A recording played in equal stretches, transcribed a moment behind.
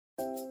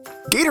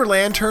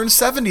Gatorland turns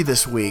 70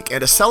 this week,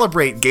 and to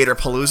celebrate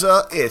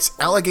Gatorpalooza, it's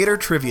alligator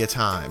trivia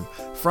time.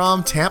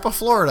 From Tampa,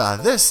 Florida,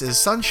 this is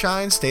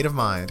Sunshine State of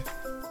Mind.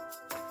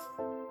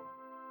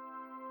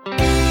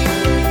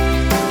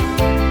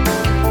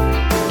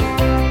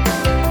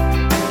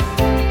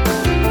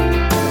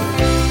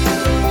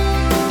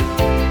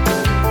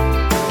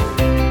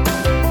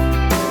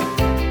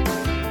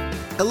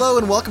 Hello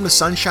and welcome to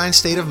Sunshine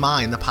State of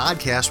Mind, the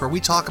podcast where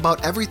we talk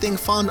about everything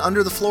fun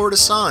under the Florida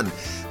sun.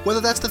 Whether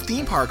that's the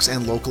theme parks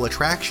and local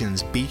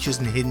attractions, beaches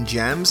and hidden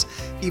gems,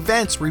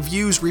 events,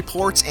 reviews,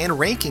 reports, and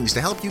rankings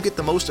to help you get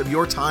the most of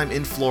your time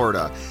in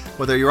Florida.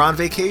 Whether you're on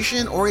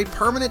vacation or a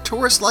permanent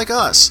tourist like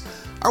us.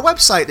 Our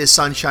website is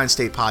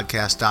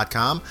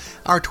sunshinestatepodcast.com.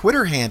 Our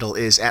Twitter handle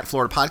is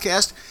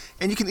 @FloridaPodcast.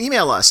 And you can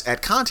email us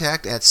at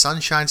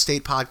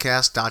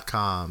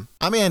contact@sunshinestatepodcast.com.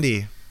 I'm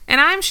Andy. And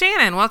I'm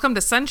Shannon. Welcome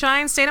to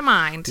Sunshine State of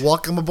Mind.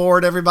 Welcome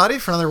aboard, everybody,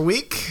 for another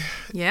week.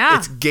 Yeah.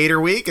 It's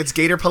Gator Week. It's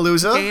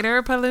Gatorpalooza.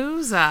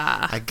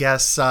 Gatorpalooza. I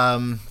guess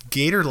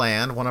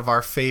Gatorland, one of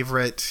our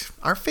favorite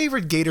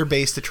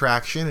Gator-based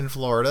attraction in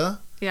Florida.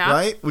 Yeah.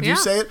 Right? Would you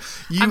say it?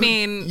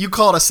 You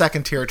call it a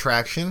second-tier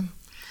attraction.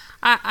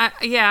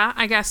 Yeah,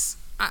 I guess.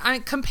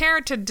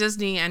 Compared to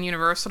Disney and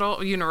Universal,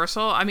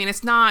 I mean,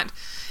 it's not...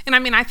 And I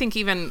mean, I think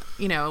even,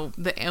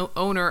 the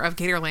owner of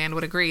Gatorland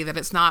would agree that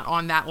it's not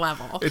on that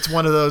level. It's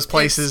one of those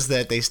places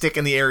that they stick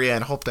in the area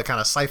and hope to kind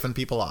of siphon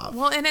people off.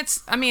 Well, and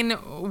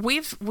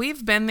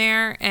we've been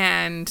there,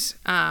 and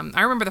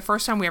I remember the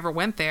first time we ever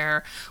went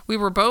there, we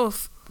were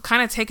both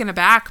kind of taken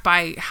aback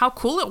by how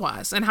cool it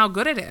was and how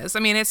good it is.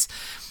 I mean,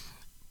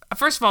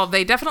 first of all,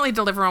 they definitely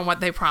deliver on what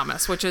they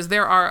promise, which is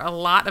there are a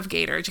lot of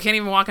gators. You can't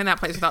even walk in that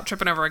place without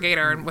tripping over a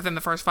gator within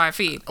the first 5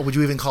 feet. Would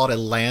you even call it a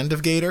land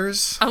of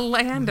gators? A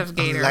land of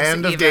gators. A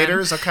land of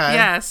gators, okay.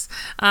 Yes.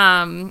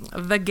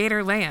 The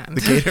Gator Land.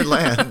 The Gator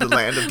Land, the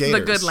land of gators.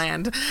 The good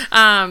land.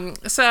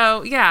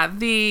 So, yeah,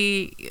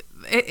 they've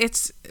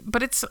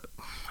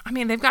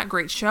got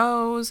great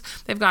shows.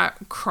 They've got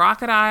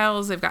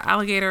crocodiles. They've got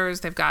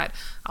alligators. They've got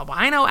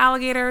albino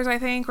alligators, I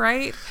think,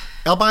 right?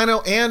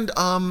 Albino.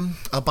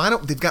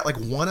 They've got like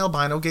one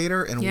albino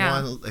gator and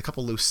a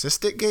couple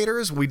leucistic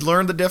gators. We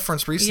learned the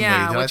difference recently.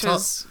 Yeah,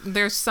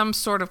 there's some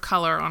sort of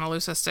color on a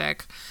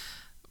leucistic,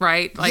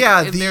 right?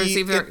 Like, there's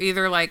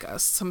either like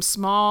some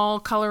small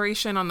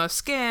coloration on the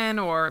skin,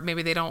 or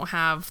maybe they don't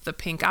have the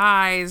pink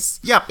eyes.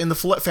 Yep, in the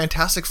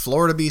Fantastic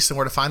Florida Beasts and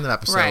Where to Find Them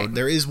episode, right.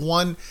 There is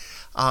one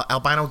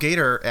albino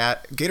gator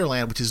at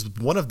Gatorland, which is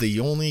one of the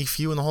only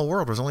few in the whole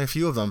world. There's only a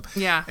few of them.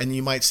 Yeah. And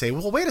you might say,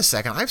 well, wait a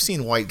second. I've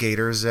seen white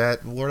gators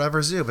at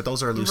whatever zoo, but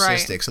those are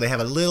leucistic. Right. So they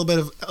have a little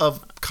bit of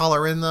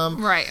color in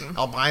them. Right.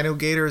 Albino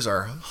gators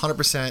are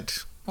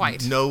 100%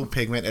 white. No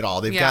pigment at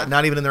all. They've got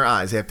not even in their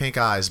eyes. They have pink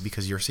eyes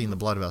because you're seeing the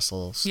blood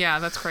vessels. Yeah,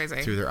 that's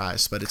crazy. Through their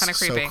eyes. But it's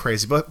so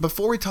crazy. But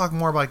before we talk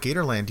more about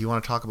Gatorland, do you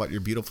want to talk about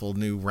your beautiful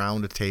new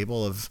round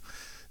table of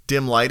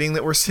dim lighting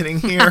that we're sitting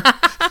here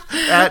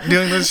at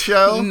doing this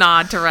show?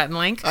 Nod to Rhett and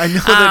Link. I know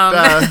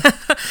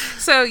that.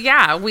 So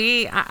yeah,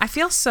 I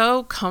feel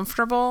so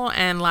comfortable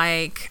and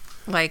like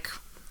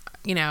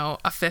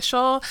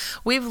official.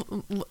 We've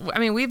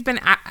been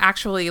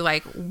actually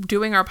like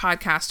doing our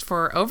podcast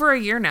for over a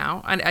year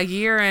now, a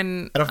year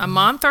and a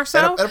month or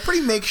so. At a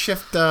pretty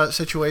makeshift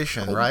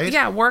situation, right?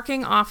 Yeah,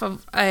 working off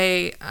of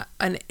an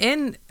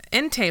end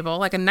table,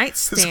 like a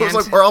nightstand. So it's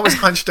like we're always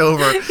hunched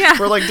over. Yeah.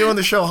 We're like doing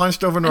the show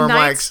hunched over into our mics.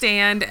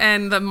 Nightstand,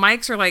 and the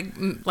mics are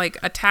like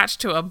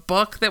attached to a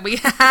book that we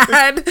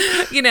had.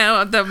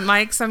 The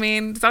mics. I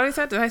mean, is that what I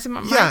said? Did I say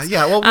my mics?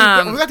 Yeah. Well,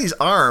 we've got these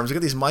arms. We've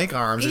got these mic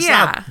arms. It's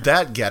not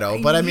that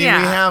ghetto, but I mean, we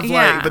have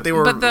but they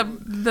were. But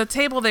the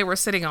table they were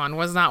sitting on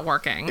was not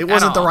working. It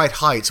wasn't the right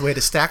height, so we had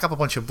to stack up a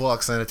bunch of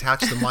books and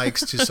attach the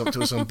mics to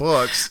some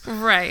books.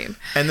 Right.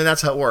 And then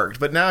that's how it worked.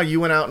 But now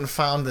you went out and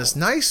found this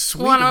nice,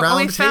 sweet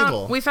round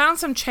table. We found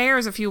some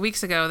chairs a few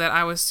weeks ago that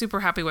I was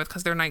super happy with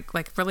because they're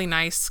like really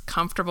nice,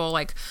 comfortable,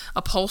 like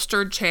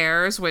upholstered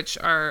chairs, which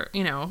are,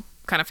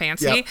 kind of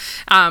fancy. Yep.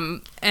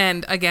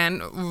 And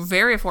again,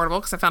 very affordable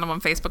because I found them on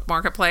Facebook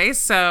Marketplace.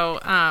 So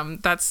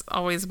that's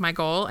always my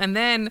goal. And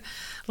then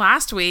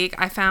last week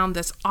I found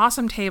this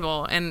awesome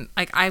table, and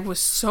like I was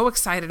so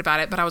excited about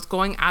it, but I was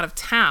going out of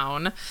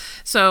town,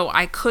 so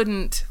I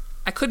couldn't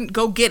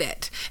go get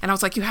it. And I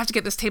was like, you have to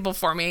get this table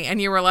for me.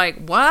 And you were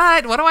like,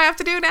 what? What do I have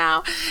to do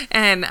now?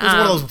 And it was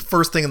one of those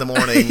first thing in the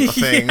morning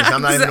things. Yeah,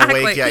 I'm not even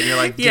awake yet. And you're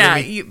like,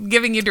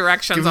 giving you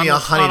directions on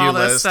all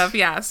this stuff.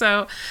 Yeah.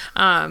 So,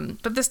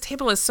 but this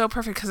table is so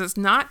perfect because it's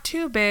not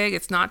too big.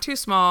 It's not too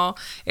small.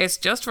 It's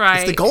just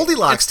right. It's the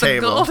Goldilocks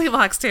table. The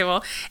Goldilocks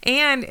table.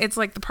 And it's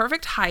like the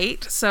perfect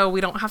height. So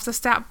we don't have to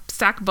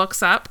stack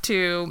books up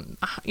to,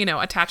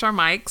 attach our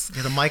mics.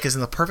 Yeah, the mic is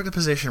in the perfect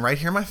position right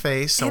here in my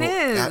face. So it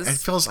is. It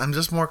feels, I'm I'm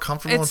just more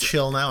comfortable and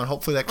chill now, and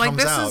hopefully that like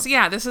comes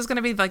out. This is going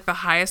to be like the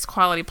highest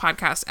quality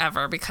podcast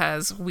ever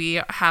because we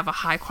have a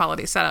high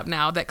quality setup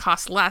now that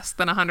costs less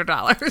than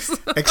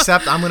 $100.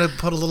 Except I'm going to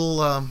put a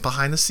little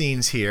behind the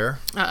scenes here.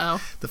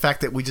 Uh-oh. The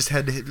fact that we just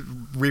had to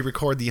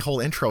re-record the whole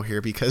intro here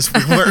because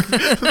we weren't.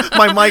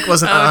 My mic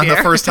wasn't on the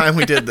first time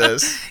we did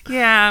this.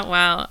 Yeah,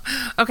 well,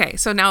 okay.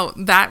 So now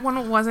that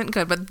one wasn't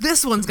good, but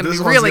this one's going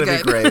to be really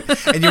good. Be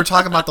great. And you were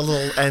talking about the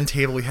little end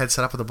table we had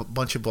set up with a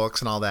bunch of books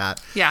and all that.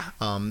 Yeah.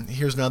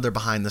 Here's another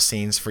behind the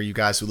scenes for you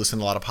guys who listen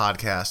to a lot of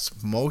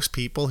podcasts. Most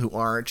people who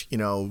aren't,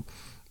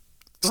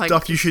 like,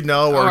 Stuff You Should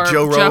Know or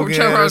Joe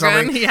Rogan or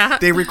something. Yeah.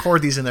 They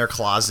record these in their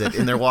closet,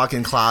 in their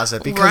walk-in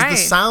closet, because the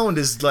sound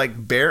is like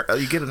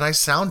you get a nice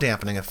sound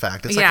dampening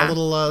effect. It's like a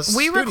little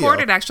We studio.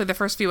 recorded actually the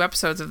first few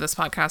episodes of this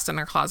podcast in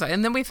our closet,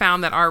 and then we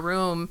found that our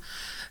room.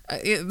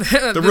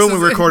 The room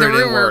we're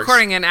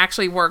recording in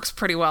actually works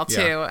pretty well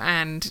too,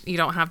 and you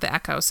don't have the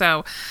echo.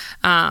 So,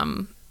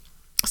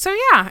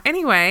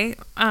 Anyway,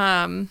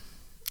 I'm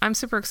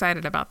super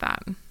excited about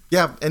that.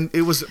 Yeah, and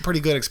it was a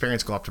pretty good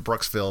experience going up to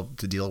Brooksville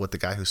to deal with the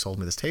guy who sold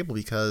me this table,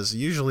 because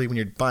usually when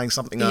you're buying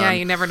something on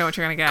you never know what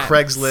you're going to get.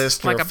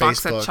 Craigslist like or a box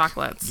Facebook, of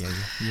chocolates. Yeah,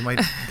 you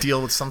might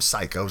deal with some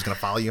psycho who's going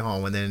to follow you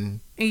home, and then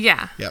you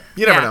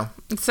never know.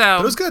 So, but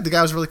it was good. The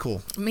guy was really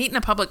cool. Meet in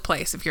a public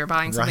place if you're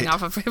buying something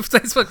off of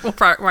Facebook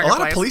Marketplace. A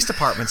lot of police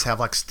departments have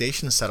like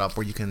stations set up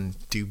where you can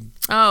do.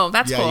 Oh,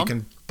 that's cool. Yeah, you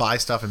can buy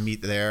stuff and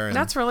meet there. And,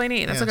 that's really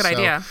neat. That's a good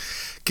idea.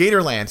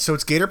 Gatorland. So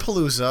it's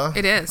Gatorpalooza.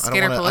 It is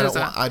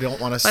Gatorpalooza. I don't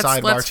want to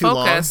sidebar too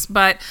long. Let's focus.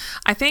 But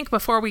I think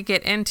before we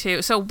get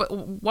into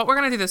what we're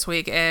going to do this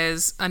week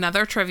is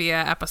another trivia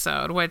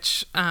episode,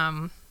 which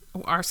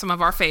are some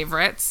of our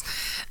favorites.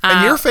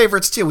 And your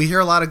favorites too. We hear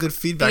a lot of good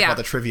feedback about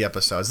the trivia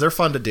episodes. They're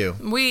fun to do.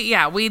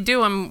 We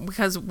do them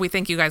because we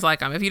think you guys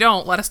like them. If you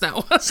don't, let us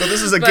know. So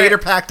this is a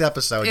gator-packed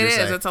episode. It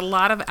is. It's a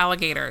lot of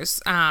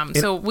alligators.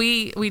 So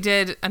we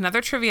did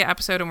another trivia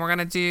episode, and we're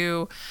going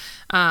to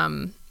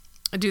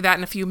do that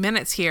in a few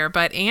minutes here,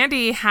 but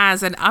Andy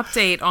has an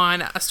update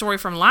on a story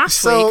from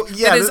last week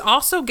that is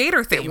also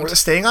gator themed. We're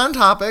staying on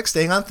topic,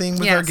 staying on theme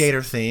with our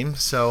gator theme.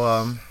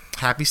 So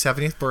happy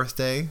 70th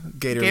birthday,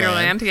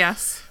 Gatorland.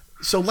 Yes.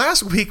 So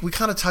last week we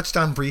kind of touched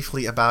on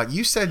briefly about,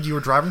 you said you were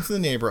driving through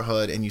the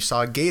neighborhood and you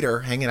saw a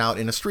gator hanging out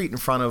in a street in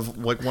front of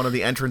like one of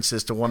the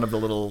entrances to one of the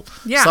little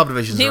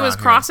subdivisions. He was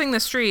crossing the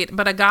street,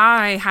 but a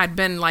guy had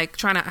been like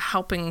trying to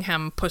helping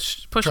him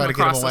push him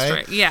across the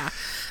street. Yeah.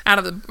 Out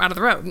of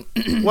the road.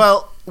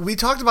 Well, we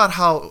talked about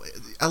how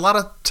a lot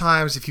of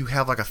times if you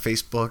have like a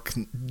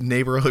Facebook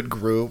neighborhood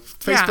group,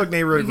 you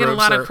get a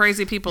lot of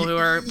crazy people who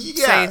are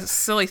say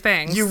silly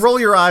things. You roll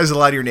your eyes at a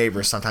lot of your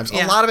neighbors sometimes.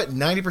 A lot of it,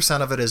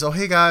 90% of it is, oh,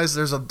 hey guys,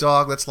 there's a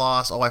dog that's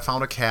lost. Oh, I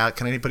found a cat.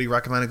 Can anybody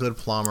recommend a good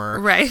plumber?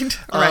 Right.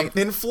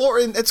 In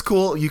Florida, it's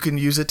cool. You can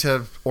use it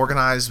to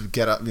organize,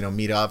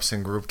 meetups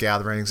and group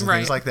gatherings and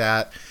things like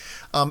that.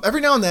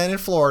 Every now and then in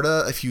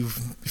Florida, if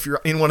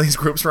you're in one of these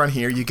groups around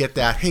here, you get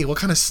that, hey, what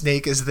kind of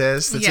snake is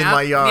this that's in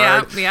my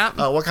yard?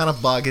 What kind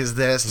of bug is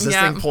this? Is this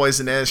thing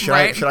poisonous? Should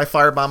I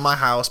firebomb my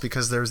house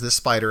because there's this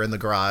spider in the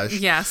garage?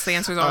 Yes, the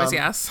answer is always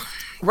yes.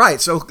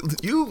 Right. So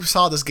you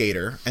saw this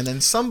gator, and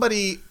then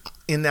somebody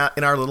in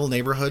our little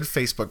neighborhood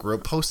Facebook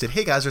group posted,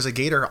 hey guys, there's a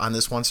gator on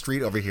this one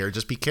street over here.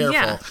 Just be careful.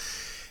 Yeah.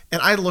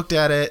 And I looked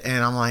at it,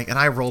 and I'm like, and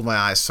I rolled my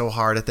eyes so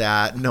hard at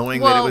that,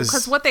 knowing that it was...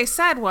 because what they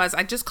said was,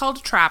 I just called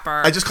a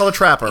trapper. Yep.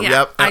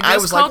 And I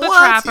was called a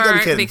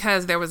trapper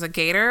because there was a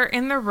gator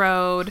in the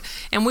road,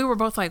 and we were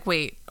both like,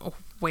 wait,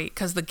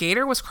 because the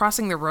gator was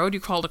crossing the road, you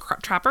called a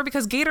trapper?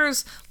 Because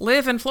gators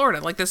live in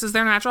Florida. Like, this is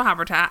their natural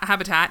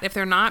habitat. If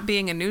they're not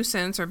being a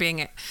nuisance or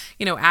being,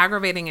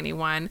 aggravating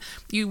anyone,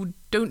 you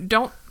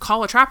don't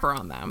call a trapper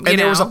on them. And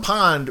there was a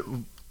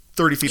pond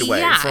 30 feet away.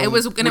 Yeah, it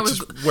was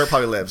where it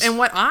probably lives. And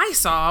what I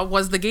saw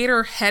was the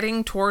gator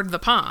heading toward the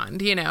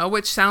pond,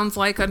 which sounds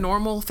like a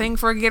normal thing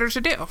for a gator to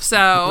do.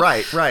 So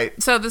right.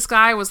 So this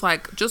guy was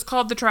like, just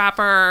called the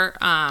trapper,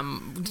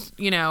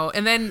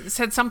 and then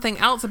said something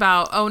else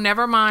about, oh,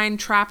 never mind,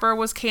 trapper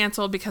was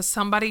canceled because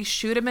somebody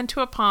shoot him into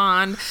a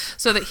pond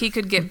so that he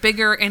could get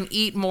bigger and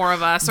eat more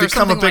of us, or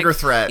become a bigger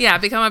threat. Yeah,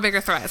 become a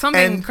bigger threat.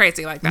 Something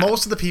crazy like that.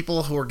 Most of the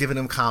people who were giving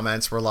him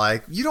comments were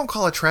like, you don't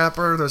call a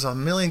trapper. There's a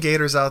million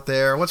gators out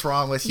there. What's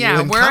wrong with you?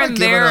 Yeah, we're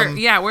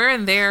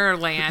in their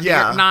land.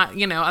 Yeah.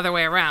 You're not, other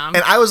way around.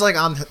 And I was like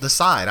on the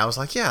side. I was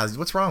like, yeah,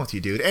 what's wrong with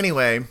you, dude?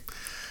 Anyway,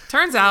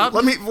 turns out.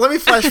 Let me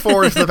flash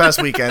forward to the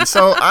past weekend.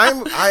 So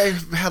I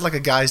had like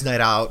a guys'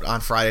 night out on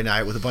Friday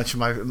night with a bunch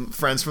of my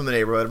friends from the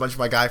neighborhood, a bunch of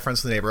my guy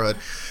friends from the neighborhood.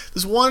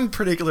 This one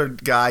particular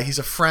guy, he's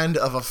a friend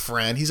of a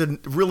friend. He's a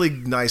really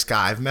nice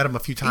guy. I've met him a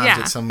few times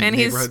at some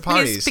neighborhood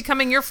parties. He's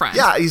becoming your friend.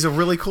 Yeah, he's a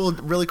really cool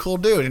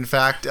dude. In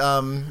fact,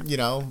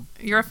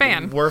 you're a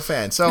fan. We're a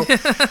fan. So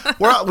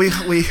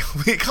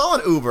we call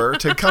an Uber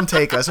to come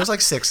take us. There's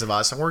like 6 of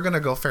us, and we're gonna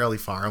go fairly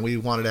far. And we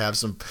wanted to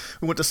have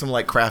we went to some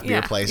like craft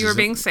beer places. You were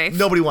being safe.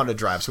 Nobody wanted to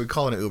drive, so we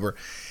call an Uber.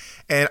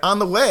 And on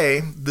the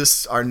way,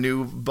 our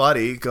new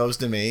buddy goes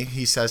to me.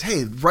 He says,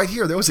 hey, right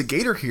here, there was a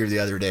gator here the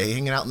other day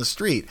hanging out in the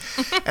street.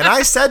 And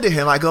I said to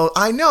him, I go,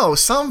 I know,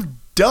 some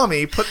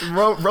dummy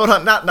wrote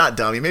on not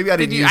dummy. Maybe I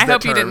didn't use that I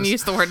hope terms. you didn't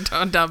use the word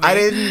dummy.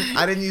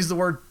 I didn't use the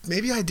word.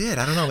 Maybe I did.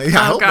 I don't know. Maybe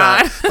I hope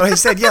God. not. But I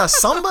said, yeah,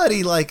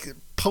 somebody like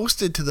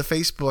posted to the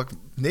Facebook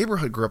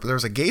neighborhood group, there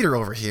was a gator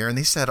over here, and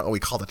they said, oh, we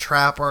called a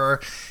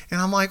trapper. And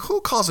I'm like, who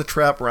calls a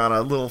trapper on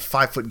a little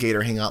 5-foot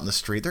gator hanging out in the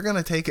street? They're going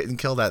to take it and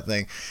kill that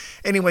thing.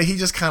 Anyway, he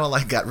just kind of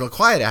like got real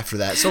quiet after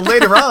that. So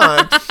later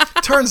on,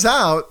 turns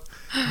out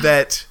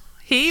that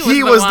he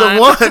was the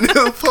one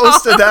who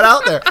posted that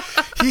out there.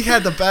 He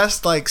had the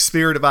best like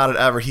spirit about it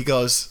ever. He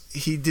goes,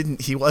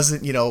 he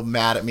wasn't,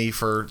 mad at me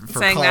for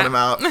saying calling that. him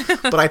out.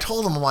 But I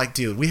told him, I'm like,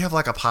 dude, we have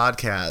like a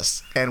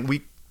podcast, and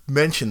we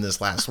mentioned this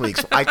last week,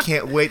 so I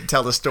can't wait to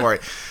tell the story.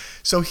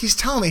 So he's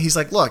telling me, he's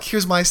like, look,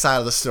 here's my side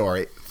of the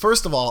story.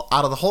 First of all,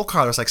 out of the whole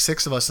car, there's like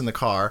 6 of us in the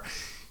car.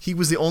 He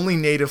was the only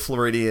native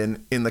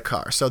Floridian in the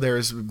car. So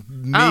there's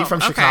me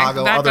from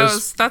Chicago.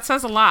 That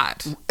says a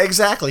lot.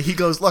 Exactly. He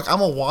goes, look, I'm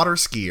a water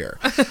skier.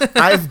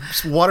 I've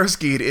water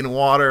skied in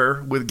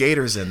water with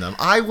gators in them.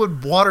 I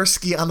would water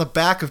ski on the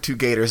back of 2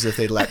 gators if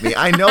they'd let me.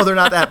 I know they're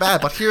not that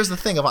bad, but here's the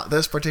thing about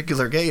this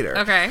particular gator.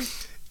 Okay.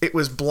 It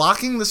was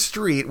blocking the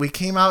street. We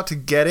came out to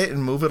get it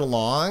and move it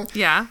along.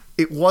 Yeah.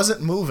 It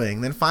wasn't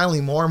moving. Then finally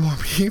more and more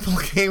people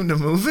came to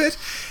move it.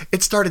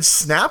 It started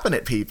snapping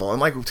at people and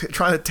like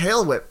trying to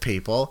tail whip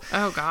people.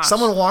 Oh, gosh.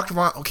 Someone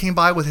came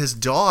by with his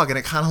dog, and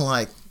it kind of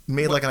like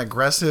made like an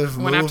aggressive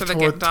move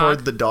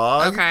toward the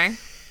dog. Okay.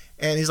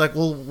 And he's like,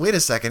 well, wait a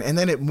second. And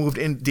then it moved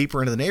in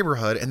deeper into the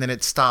neighborhood, and then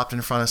it stopped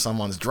in front of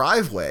someone's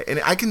driveway.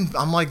 And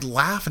I'm like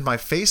laughing my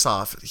face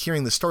off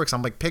hearing the story, because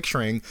I'm like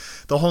picturing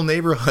the whole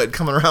neighborhood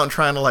coming around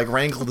trying to like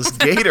wrangle this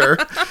gator.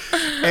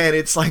 And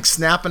it's like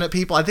snapping at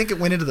people. I think it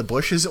went into the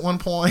bushes at one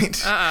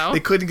point. Uh-oh. They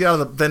couldn't get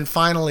out of then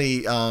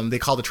finally they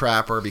called the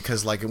trapper,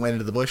 because like it went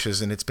into the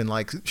bushes, and it's been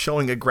like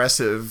showing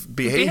aggressive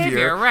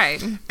behavior.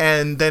 Right.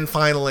 And then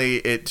finally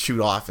it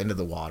shoot off into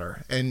the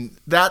water. And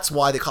that's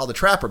why they called the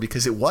trapper,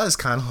 because it was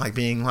kind of like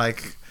being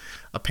like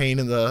a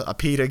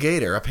PETA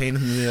gator, a pain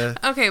in the...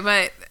 Okay,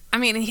 but I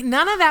mean,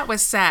 none of that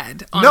was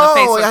said on the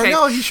Facebook page. I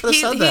know, he should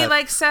have said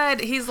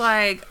that. He's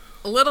like,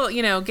 little,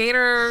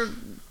 gator,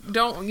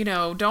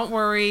 don't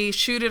worry,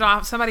 shoot it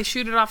off. Somebody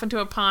shoot it off into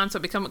a pond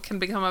so it can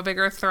become a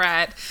bigger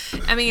threat.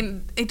 I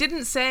mean, it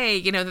didn't say,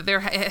 that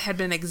there had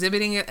been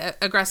exhibiting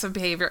aggressive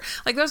behavior.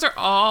 Like, those are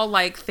all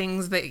like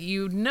things that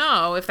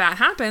if that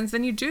happens,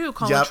 then you do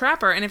call a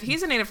trapper. And if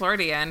he's a native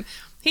Floridian,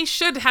 he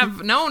should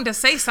have known to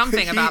say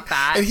something about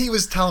that. And he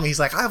was telling me, he's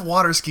like, I've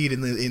water skied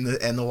in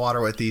the water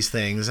with these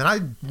things, and I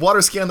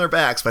water ski on their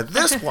backs, but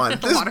this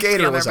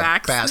gator was a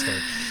bastard.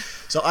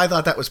 So I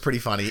thought that was pretty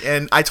funny.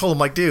 And I told him,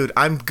 like, dude,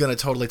 I'm going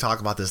to totally talk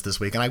about this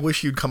week, and I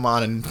wish you'd come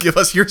on and give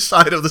us your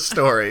side of the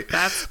story.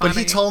 That's funny. But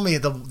he told me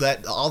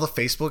that all the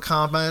Facebook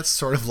comments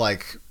sort of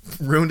like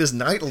ruined his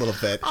night a little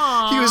bit.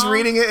 Aww. He was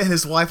reading it, and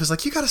his wife was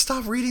like, you got to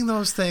stop reading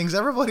those things.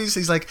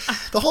 He's like,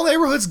 the whole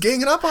neighborhood's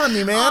ganging up on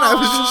me, man. Aww. I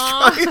was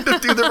just trying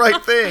to do the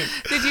right thing.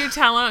 Did you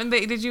tell him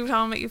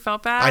that you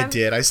felt bad? I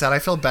did. I said I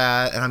feel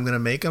bad, and I'm going to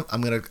make him, I'm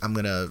going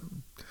to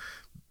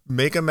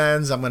make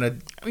amends. I'm going to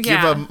I'm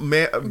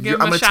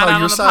going to tell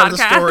your side of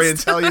the story and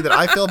tell you that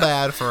I feel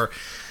bad for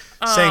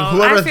saying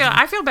whoever.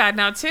 I feel bad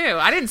now too.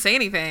 I didn't say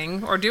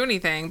anything or do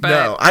anything, but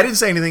no, I didn't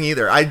say anything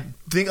either. I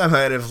think I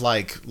might have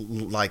liked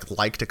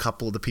a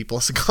couple of the people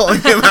calling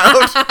him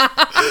out,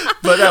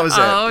 but that was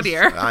it. Oh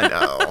dear.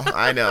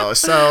 I know.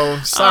 So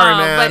sorry,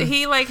 man. But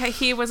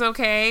he was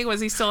okay.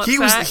 Was he still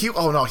upset?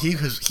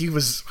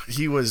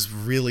 He was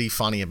really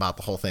funny about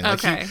the whole thing. Like,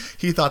 okay.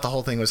 He thought the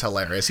whole thing was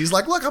hilarious. He's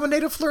like, look, I'm a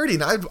native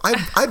Floridian.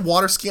 I'd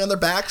water ski on their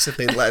backs if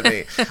they'd let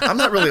me. I'm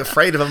not really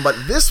afraid of them, but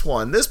this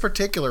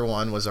particular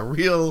one was a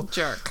real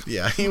jerk.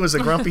 Yeah, he was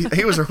a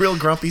real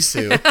grumpy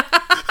Sue.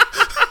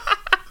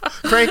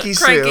 Cranky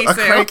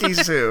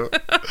Sue.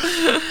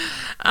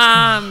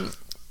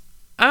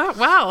 Oh,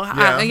 well,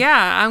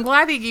 I'm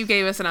glad that you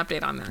gave us an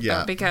update on that,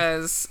 though,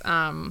 because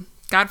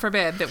God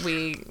forbid that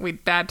we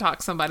bad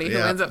talk somebody who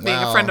ends up being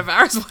a friend of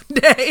ours one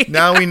day.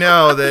 Now we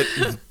know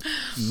that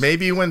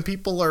maybe when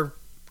people are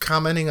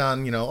commenting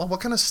on, what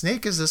kind of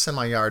snake is this in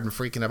my yard, and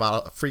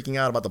freaking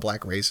out about the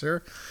black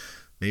racer,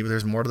 maybe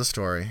there's more to the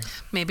story.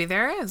 Maybe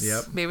there is.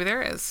 Yep. Maybe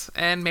there is.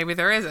 And maybe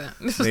there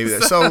isn't. Maybe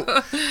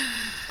so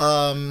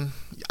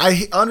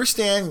I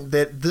understand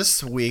that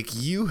this week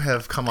you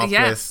have come up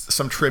with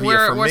some trivia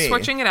for me. We're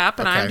switching it up,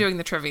 and okay. I'm doing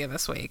the trivia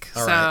this week.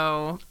 All so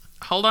right.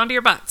 Hold on to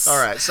your butts. All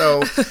right. So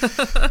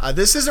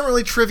this isn't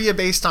really trivia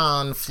based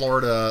on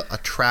Florida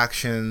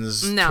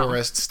attractions,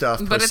 tourist stuff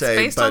per se. But it's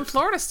based on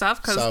Florida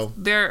stuff, because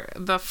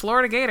the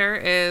Florida Gator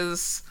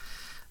is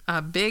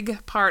a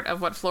big part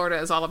of what Florida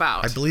is all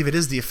about. I believe it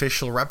is the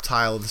official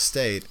reptile of the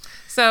state.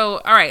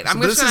 So, all right, I'm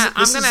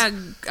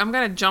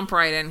gonna jump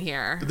right in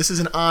here. This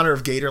is in honor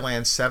of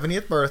Gatorland's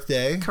 70th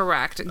birthday.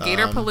 Correct,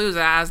 Gatorpalooza,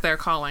 as they're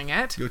calling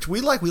it. Which we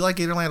like. We like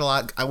Gatorland a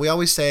lot. We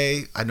always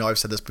say, I know I've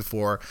said this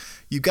before,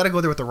 you've got to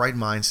go there with the right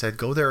mindset.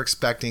 Go there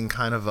expecting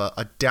kind of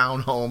a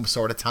down home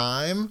sort of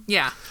time.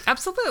 Yeah,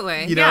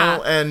 absolutely. You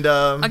know, and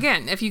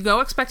again, if you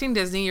go expecting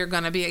Disney, you're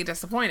going to be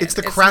disappointed. It's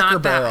the Cracker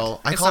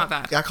Barrel. I call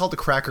it the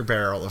Cracker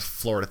Barrel of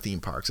Florida theme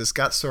parks. It's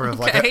got sort of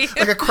like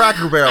a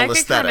Cracker Barrel aesthetic. I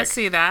can kind of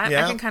see that.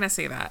 Yeah? I can kind of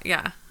see that.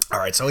 Yeah. All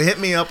right, so hit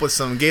me up with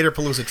some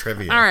Gatorpalooza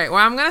trivia. All right,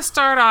 well, I'm going to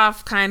start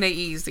off kind of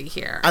easy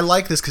here. I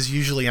like this because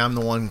usually I'm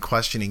the one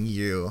questioning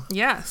you.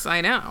 Yes, I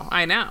know,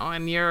 and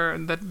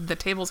the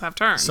tables have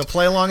turned. So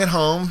play along at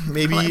home,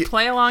 maybe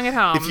play along at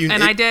home.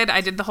 I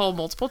did the whole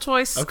multiple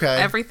choice,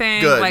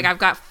 everything. Good. Like I've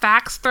got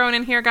facts thrown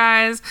in here,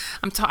 guys.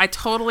 I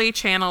totally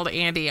channeled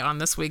Andy on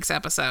this week's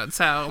episode.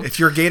 So if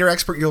you're a Gator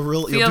expert, you'll do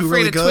really good. Feel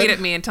free to tweet at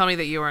me and tell me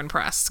that you were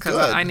impressed because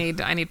I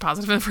need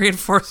positive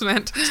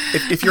reinforcement.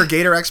 If you're a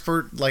Gator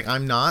expert like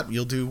I'm not,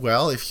 you'll do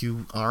well. If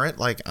you aren't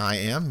like I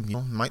am,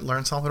 you might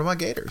learn something about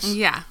gators.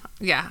 Yeah.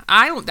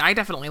 I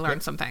definitely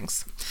learned some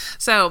things.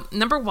 So,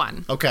 number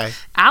 1. Okay.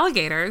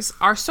 Alligators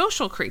are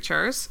social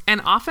creatures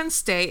and often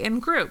stay in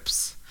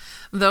groups.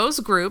 Those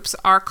groups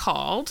are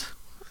called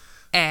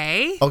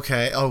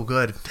Okay. Oh,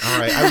 good. All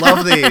right. I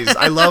love these.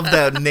 I love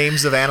the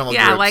names of animal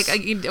groups.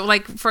 Yeah,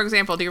 like for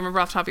example, do you remember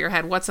off the top of your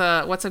head what's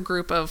a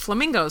group of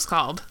flamingos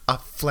called? A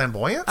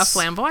flamboyance. A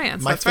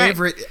flamboyance. My that's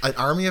favorite. Right. An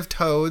army of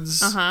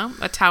toads.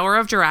 A tower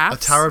of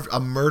giraffes. A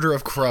murder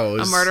of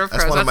crows. A murder of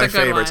crows. That's one of my a good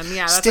favorites. One.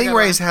 Yeah, that's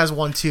Stingrays has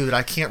one too that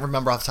I can't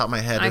remember off the top of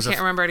my head. I can't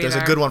remember it either.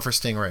 There's a good one for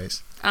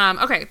stingrays.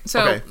 Okay.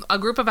 A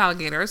group of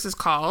alligators is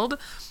called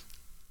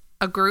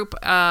a group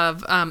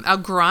of a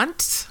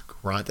grunt.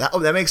 Grunt.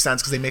 That makes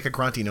sense because they make a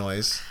grunty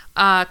noise.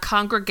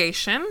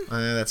 Congregation.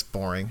 That's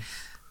boring.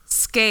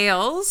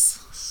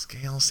 Scales.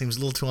 Scales seems a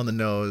little too on the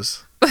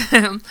nose.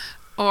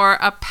 Or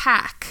a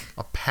pack.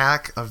 A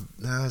pack of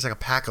it's like a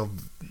pack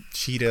of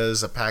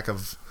cheetahs, a pack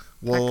of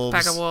wolves.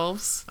 Pack of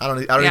wolves. I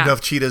don't even know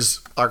if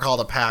cheetahs are called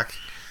a pack.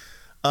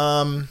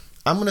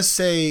 I'm going to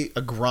say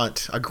a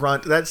grunt. A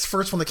grunt. That's the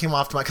first one that came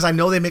off to mind because I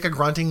know they make a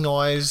grunting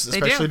noise,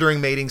 especially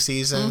during mating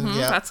season. Mm-hmm,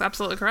 yeah, that's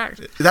absolutely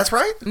correct. That's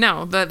right?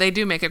 No, they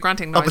do make a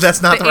grunting noise. Oh, but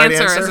that's not the right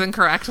answer? The answer is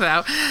incorrect,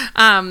 though.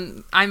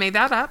 I made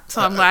that up,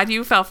 so I'm glad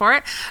you fell for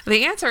it.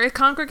 The answer is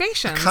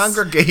congregations. A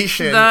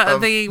congregation.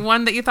 The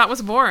one that you thought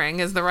was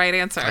boring is the right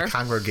answer. A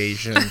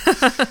congregation.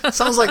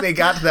 Sounds like they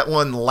got to that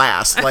one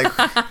last. Like,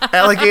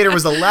 alligator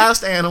was the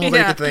last animal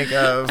they could think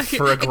of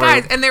for a group.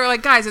 Guys, and they were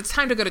like, guys, it's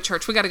time to go to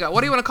church. We got to go.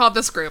 What do you want to call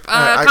this group?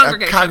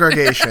 Congregation. A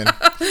congregation.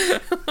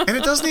 And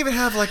it doesn't even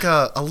have like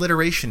a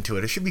alliteration to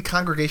it. It should be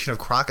congregation of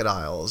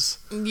crocodiles.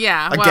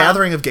 Yeah. A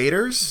gathering of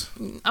gators?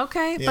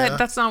 Okay, but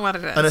that's not what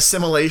it is. An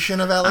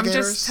assimilation of alligators?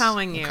 I'm just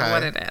telling you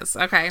what it is.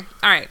 Okay.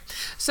 All right.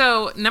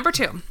 So, number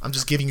 2. I'm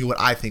just giving you what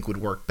I think would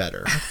work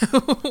better.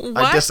 What?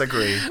 I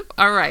disagree.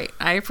 All right.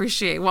 I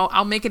appreciate. Well,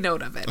 I'll make a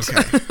note of it.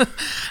 Okay.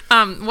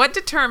 What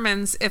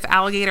determines if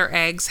alligator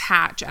eggs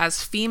hatch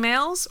as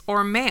females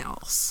or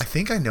males? I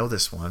think I know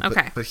this one.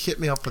 Okay. But hit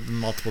me up with the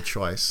multiple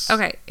choice.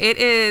 Okay. It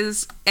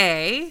is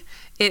A,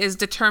 it is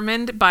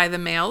determined by the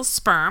male's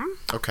sperm.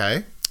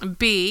 Okay.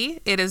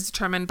 B, it is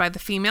determined by the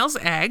female's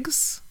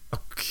eggs.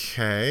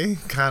 Okay.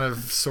 Kind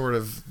of, sort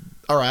of.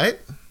 All right.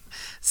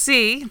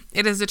 C,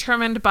 it is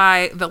determined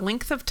by the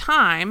length of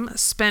time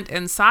spent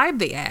inside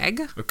the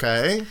egg.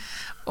 Okay.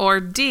 Or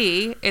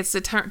D, it's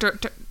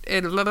determined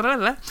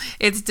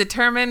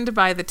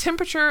by the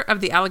temperature of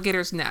the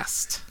alligator's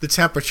nest. The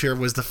temperature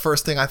was the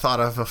first thing I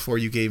thought of before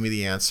you gave me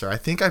the answer. I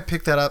think I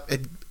picked that up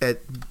at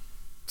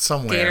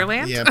somewhere.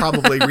 Gatorland? Yeah,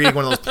 probably reading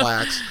one of those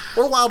plaques.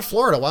 Or Wild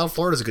Florida. Wild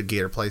Florida's a good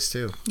gator place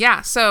too.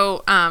 Yeah,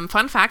 so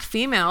fun fact,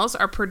 females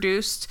are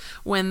produced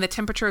when the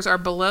temperatures are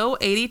below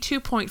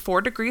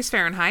 82.4 degrees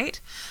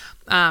Fahrenheit,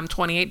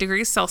 28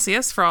 degrees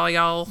Celsius for all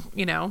y'all,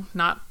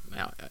 not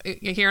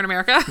here in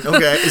America.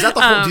 Okay. Is that the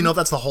whole, do you know if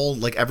that's the whole,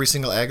 like every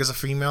single egg is a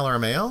female or a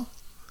male?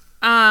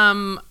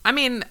 I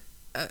mean,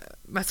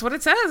 that's what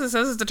it says. It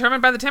says it's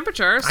determined by the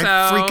temperature. So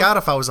I'd freak out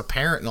if I was a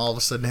parent and all of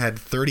a sudden had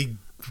 30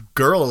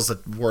 girls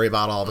that worry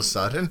about all of a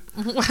sudden.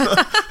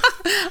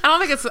 I don't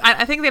think it's.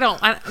 I think they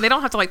don't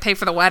have to like pay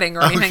for the wedding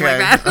or anything like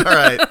that. All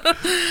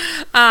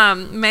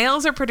right.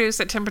 Males are produced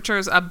at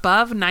temperatures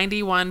above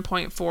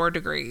 91.4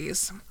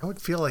 degrees. I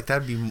would feel like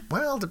that'd be,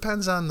 well,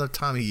 depends on the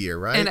time of year,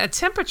 right? And a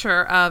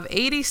temperature of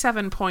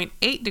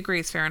 87.8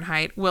 degrees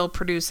Fahrenheit will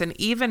produce an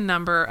even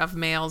number of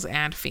males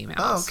and females.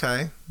 Oh,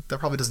 okay. That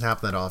probably doesn't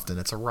happen that often.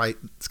 It's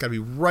got to be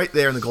right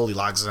there in the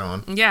Goldilocks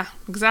zone. Yeah,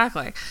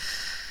 exactly.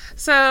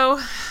 So,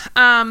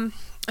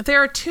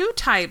 there are 2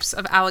 types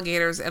of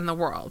alligators in the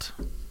world.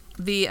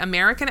 The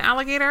American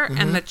alligator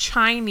and the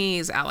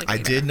Chinese alligator. I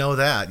did know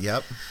that,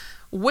 yep.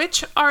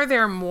 Which are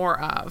there more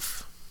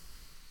of?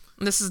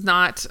 This is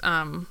not,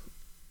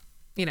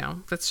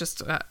 that's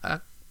just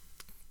a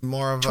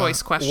more of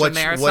choice question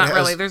there. It's not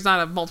really, there's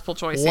not a multiple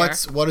choice here.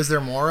 What is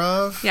there more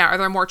of? Yeah, are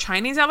there more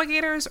Chinese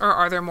alligators or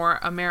are there more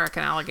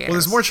American alligators? Well,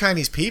 there's more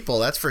Chinese people,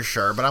 that's for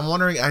sure. But I'm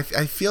wondering, I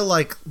feel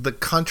like the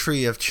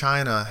country of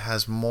China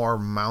has more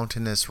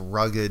mountainous,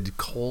 rugged,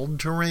 cold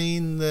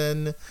terrain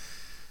than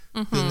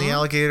than the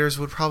alligators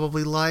would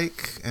probably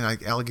like.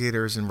 And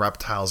alligators and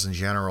reptiles in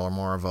general are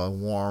more of a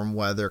warm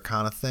weather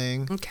kind of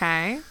thing.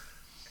 Okay.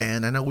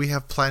 And I know we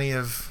have plenty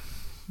of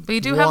We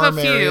do have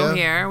a few area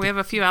here. We have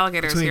a few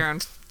alligators between here in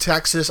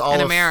Texas,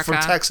 America.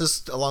 from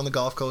Texas along the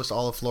Gulf Coast,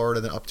 all of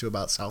Florida, then up to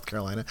about South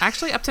Carolina.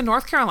 Actually, up to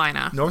North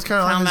Carolina. North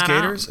Carolina has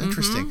gators? Out.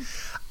 Interesting.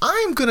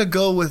 I'm going to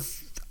go with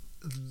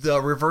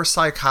the reverse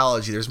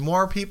psychology. There's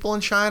more people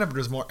in China, but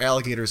there's more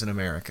alligators in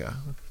America.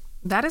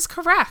 That is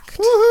correct.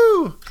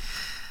 Woohoo!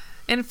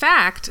 In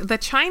fact, the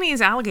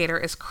Chinese alligator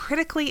is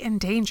critically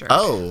endangered.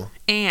 Oh.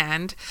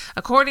 And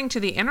according to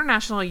the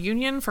International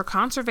Union for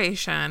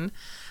Conservation,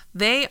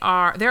 there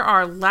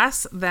are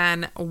less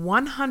than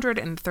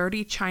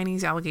 130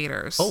 Chinese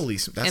alligators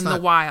in the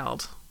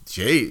wild.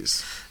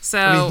 Jeez. So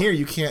I mean, here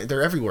you can't.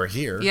 They're everywhere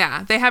here.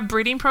 Yeah, they have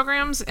breeding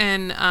programs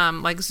in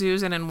like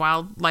zoos and in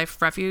wildlife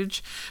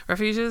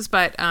refuges,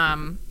 but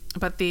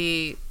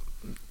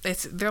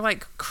they're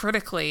like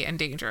critically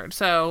endangered.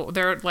 So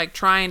they're like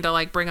trying to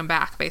like bring them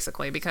back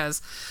basically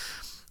because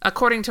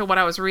according to what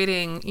I was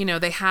reading,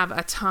 they have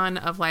a ton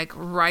of like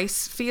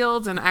rice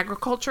fields and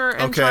agriculture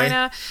in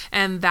China,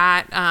 and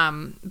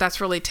that's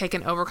really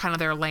taken over kind of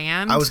their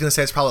land. I was going to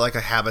say it's probably like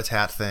a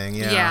habitat thing.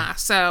 Yeah. Yeah.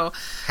 So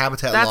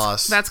habitat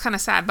loss. That's kind of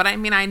sad. But I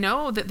mean, I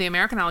know that the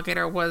American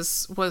alligator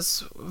was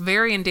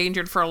very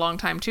endangered for a long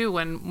time too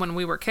when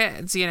we were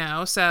kids.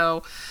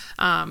 So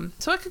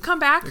it can come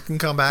back. It can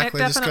come back. It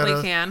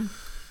definitely can.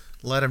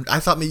 Let them. I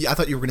thought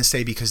you were going to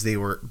say because they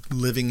were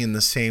living in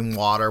the same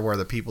water where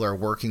the people are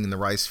working in the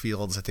rice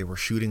fields that they were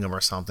shooting them or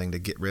something to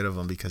get rid of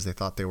them because they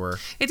thought they were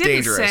It didn't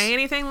dangerous. say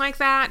anything like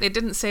that. It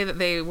didn't say that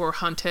they were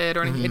hunted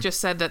or anything. It just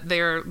said that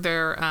they're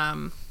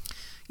kind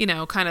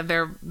of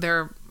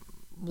their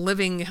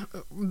living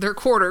their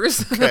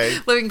quarters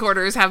living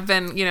quarters have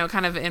been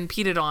kind of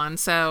impeded on,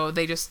 so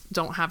they just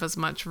don't have as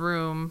much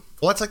room.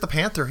 Well, it's like the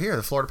panther here,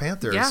 the Florida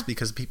panther, Yeah. is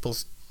because people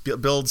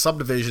build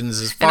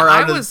subdivisions as far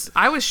out.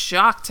 I was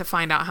shocked to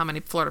find out how many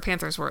Florida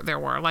panthers there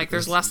were. Like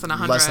there's less than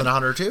 100. Less than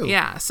 100 too.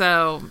 Yeah,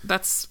 so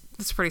that's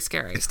pretty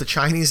scary. It's the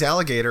Chinese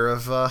alligator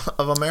of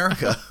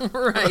America.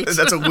 Right.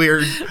 That's a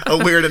weird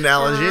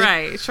analogy.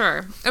 Right.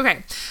 Sure.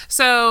 Okay.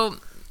 So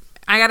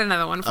I got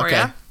another one for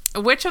you.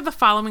 Which of the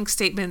following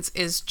statements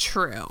is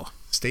true?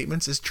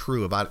 Statements is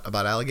true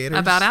about alligators?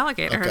 About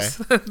alligators.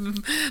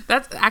 Okay.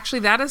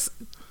 that is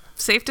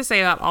safe to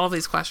say about all of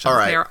these questions. All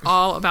right. They are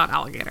all about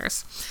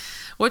alligators.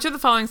 Which of the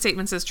following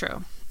statements is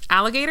true?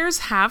 Alligators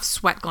have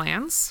sweat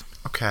glands.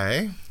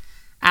 Okay.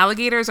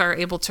 Alligators are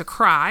able to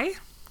cry.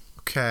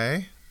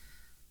 Okay.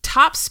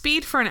 Top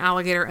speed for an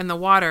alligator in the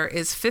water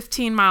is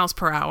 15 miles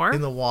per hour.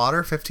 In the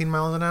water, 15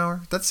 miles an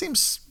hour? That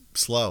seems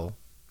slow.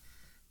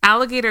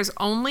 Alligators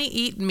only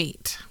eat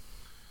meat.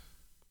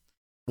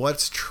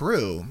 What's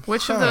true?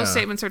 Which of those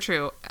statements are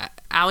true?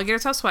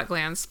 Alligators have sweat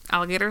glands.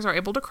 Alligators are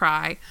able to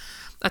cry.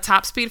 A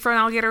top speed for an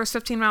alligator is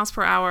 15 miles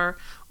per hour,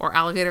 or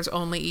alligators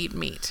only eat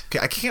meat.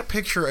 Okay, I can't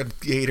picture a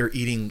gator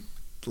eating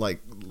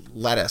like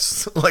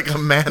lettuce like a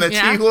manatee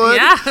Yeah. would.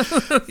 Yeah.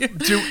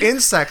 Do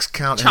insects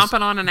count? Chomping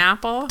on an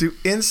apple? Do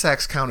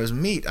insects count as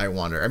meat? I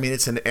wonder. I mean,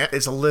 it's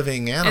a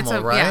living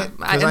animal, right?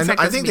 Yeah, 'Cause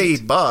I think they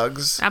eat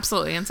bugs.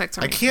 Absolutely, insects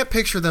are meat. I can't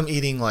picture them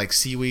eating like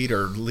seaweed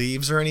or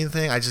leaves or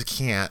anything. I just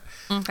can't.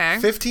 Okay.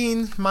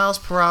 15 miles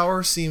per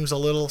hour seems a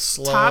little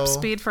slow. Top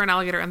speed for an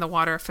alligator in the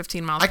water,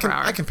 15 miles per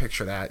hour. I can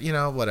picture that.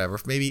 Whatever.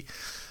 Maybe.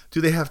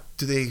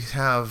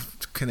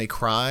 Can they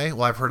cry?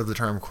 Well, I've heard of the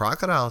term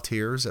crocodile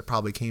tears. That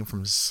probably came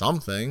from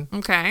something.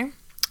 Okay.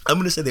 I'm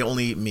going to say they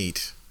only eat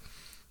meat.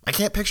 I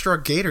can't picture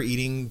a gator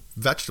eating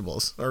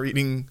vegetables or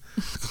eating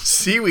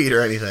seaweed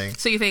or anything.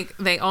 So you think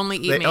they only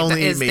eat meat?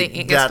 Only is eat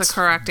meat. That's the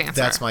correct answer.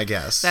 That's my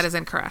guess. That is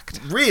incorrect.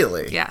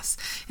 Really? Yes.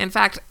 In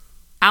fact,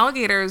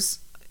 alligators,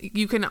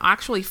 you can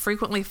actually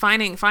frequently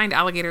find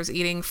alligators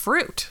eating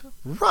fruit.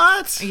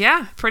 What?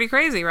 Yeah, pretty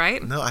crazy,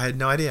 right? No, I had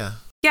no idea.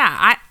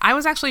 Yeah, I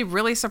was actually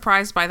really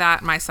surprised by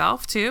that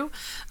myself too.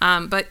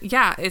 But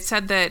yeah, it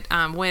said that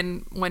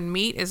when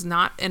meat is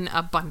not in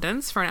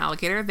abundance for an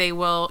alligator,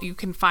 you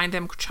can find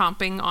them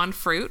chomping on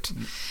fruit.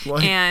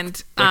 What?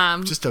 And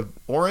just an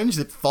orange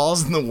that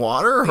falls in the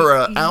water or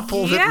an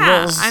apple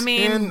that rolls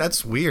in?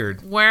 That's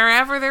weird.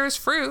 Wherever there's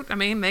fruit,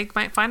 they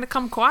might find a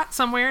kumquat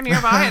somewhere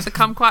nearby at the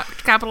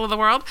kumquat capital of the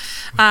world.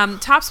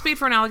 Top speed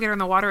for an alligator in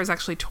the water is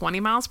actually 20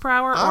 miles per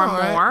hour or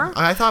more. Right.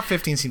 I thought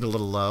 15 seemed a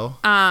little low.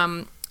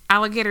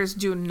 Alligators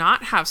do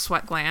not have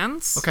sweat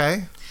glands.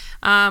 Okay.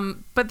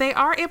 But they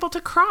are able to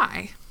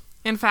cry.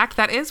 In fact,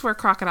 that is where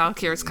crocodile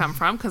tears come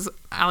from, because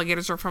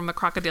alligators are from the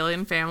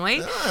crocodilian family.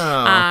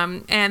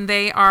 Oh. And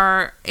they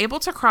are able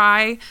to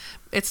cry.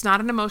 It's not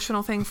an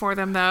emotional thing for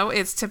them, though.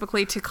 It's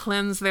typically to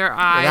cleanse their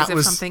eyes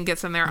if something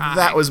gets in their eye.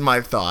 That was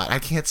my thought. I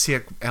can't see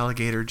an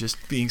alligator just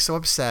being so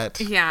upset.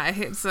 Yeah,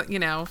 it's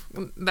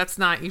that's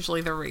not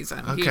usually the reason.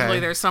 Okay. Usually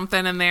there's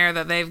something in there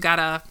that they've got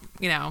to,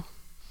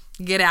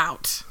 get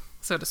out,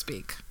 so to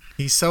speak.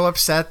 He's so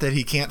upset that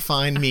he can't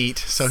find meat,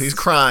 so he's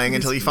crying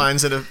until he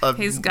finds it.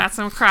 He's got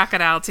some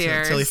crocodile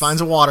tears. Until he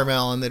finds a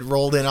watermelon that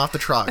rolled in off the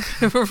truck.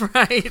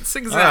 Right,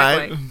 exactly. All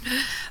right.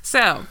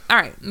 So, all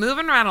right,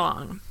 moving right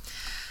along.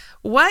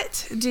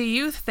 What do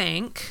you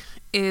think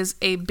is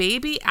a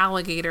baby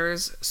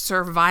alligator's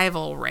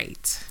survival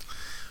rate?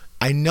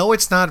 I know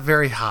it's not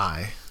very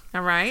high.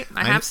 All right.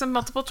 I have some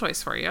multiple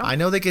choice for you. I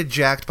know they get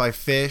jacked by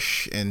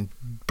fish and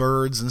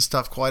birds and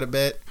stuff quite a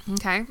bit.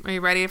 Okay. Are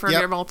you ready for Yep.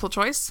 your multiple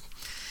choice?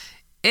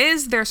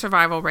 Is their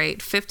survival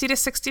rate 50 to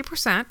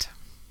 60%,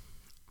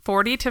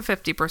 40 to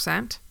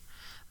 50%,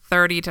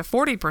 30 to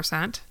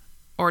 40%,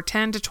 or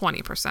 10 to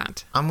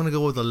 20%? I'm going to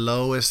go with the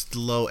lowest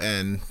low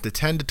end, the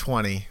 10 to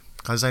 20,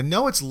 because I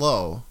know it's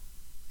low.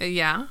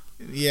 Yeah.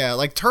 Yeah,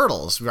 like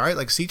turtles, right?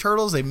 Like sea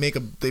turtles, they make a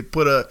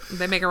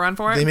run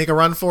for it? They make a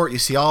run for it. You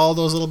see all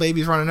those little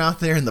babies running out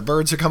there, and the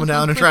birds are coming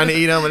down and trying to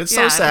eat them, and it's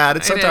so Yeah, sad.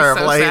 It's so it is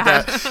terrible. so I hate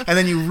sad. that. And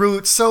then you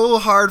root so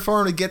hard for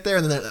them to get there,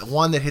 and then that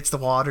one that hits the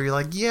water, you're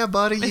like, yeah,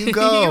 buddy, you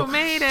go. You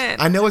made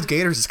it. I know with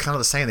gators, it's kind of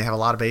the same. They have a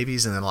lot of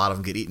babies, and then a lot of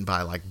them get eaten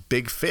by like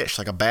big fish.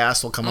 Like a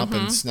bass will come up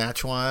and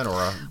snatch one,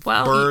 or a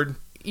bird.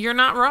 You're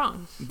not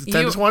wrong.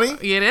 10 to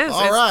 20? It is.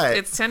 All right.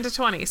 It's 10 to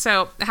 20.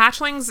 So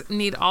hatchlings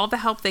need all the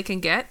help they can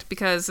get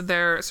because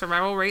their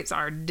survival rates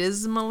are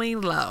dismally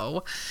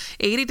low.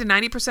 80 to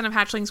 90% of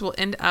hatchlings will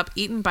end up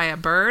eaten by a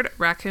bird,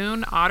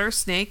 raccoon, otter,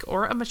 snake,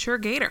 or a mature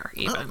gator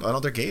even. Oh,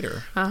 another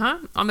gator.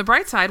 On the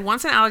bright side,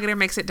 once an alligator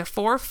makes it to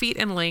 4 feet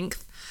in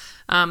length,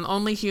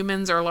 only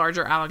humans or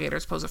larger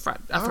alligators pose a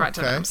threat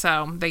to them.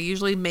 So they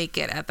usually make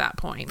it at that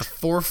point.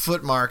 4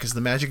 foot mark is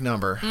the magic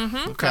number.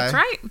 Okay. That's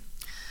right.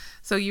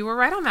 So you were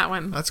right on that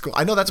one. That's cool.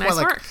 I know that's Nice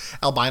why work.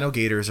 albino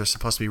gators are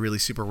supposed to be really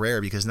super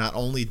rare because not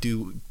only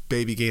do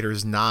baby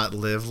gators not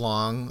live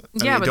long,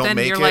 Yeah, but then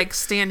you're like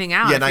standing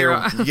out. Yeah, if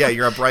now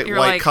you're a bright you're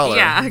white like, color.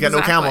 Yeah, you got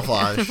exactly. no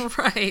camouflage.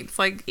 Right. It's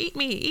like, eat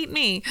me, eat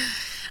me.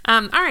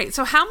 All right.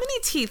 So how many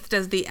teeth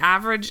does the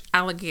average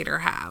alligator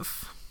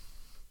have?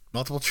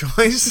 Multiple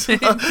choice?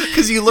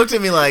 Because you looked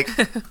at me like,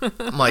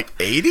 I'm like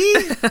 80?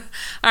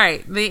 All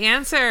right. The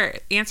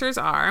answers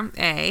are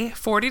A,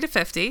 40 to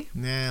 50.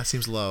 Nah,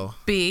 seems low.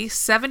 B,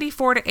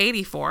 74 to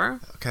 84.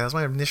 Okay, that's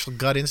my initial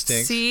gut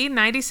instinct. C,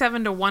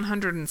 97 to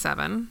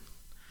 107.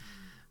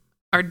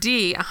 Or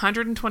D,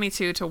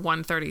 122 to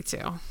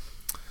 132.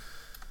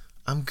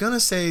 I'm going to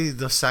say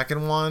the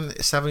second one,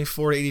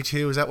 74 to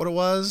 82. Is that what it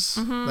was?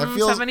 That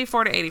feels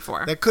 74 to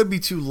 84. That could be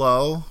too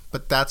low,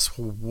 but that's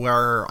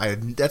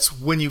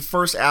when you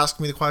first asked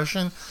me the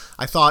question,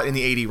 I thought in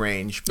the 80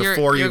 range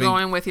before you're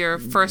going with your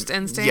first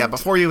instinct. Yeah,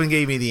 before you even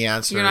gave me the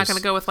answer. You're not going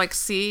to go with like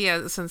C,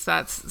 since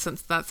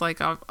that's like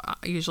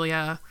usually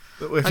a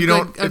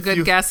If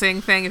good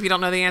guessing thing. If you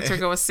don't know the answer,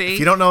 go with C. If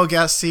you don't know,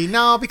 guess C.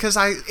 No, because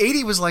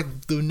 80 was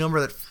like the number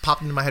that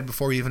popped into my head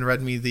before you even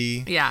read me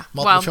the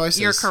multiple choices.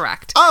 You're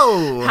correct. Oh,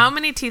 how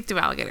many teeth do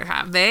alligators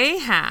have? They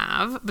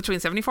have between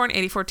 74 and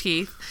 84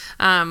 teeth.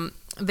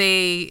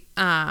 They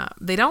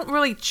don't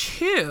really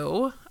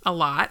chew a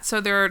lot,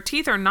 so their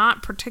teeth are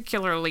not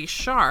particularly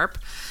sharp.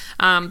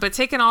 But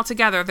taken all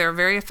together, they're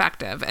very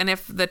effective. And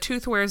if the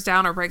tooth wears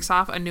down or breaks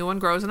off, a new one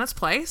grows in its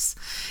place.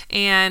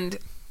 And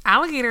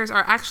alligators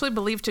are actually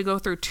believed to go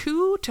through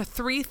 2,000 to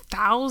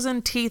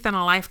 3,000 teeth in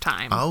a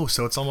lifetime. Oh,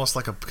 so it's almost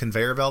like a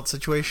conveyor belt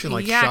situation,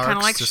 like yeah, sharks. kind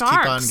of like just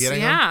sharks. Keep on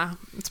getting them?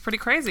 It's pretty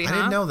crazy. I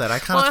didn't know that. I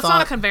kind of it's thought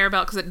not a conveyor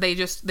belt because they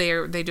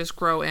just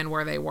grow in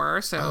where they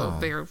were, so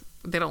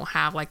they don't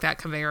have like that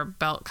conveyor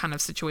belt kind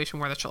of situation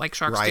where like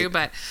sharks do.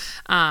 But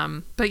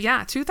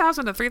yeah,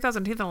 2,000 to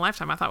 3,000 teeth in a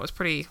lifetime, I thought was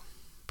pretty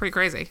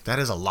crazy. That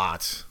is a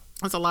lot.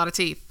 That's a lot of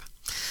teeth.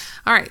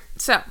 All right,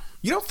 so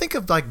you don't think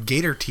of like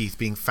gator teeth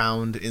being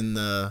found in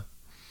the,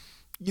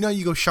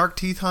 you go shark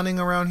teeth hunting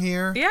around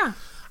here. Yeah,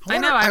 I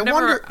know. I've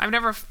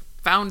never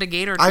found a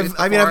gator tooth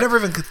I've never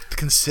even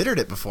considered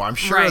it before. I'm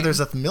sure there's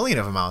a million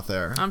of them out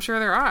there. I'm sure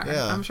there are.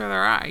 Yeah. I'm sure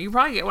there are. You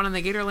probably get one in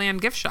the Gatorland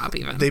gift shop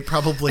even. There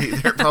probably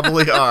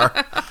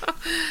are.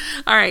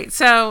 All right.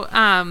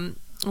 So,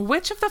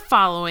 which of the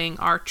following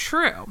are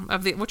true?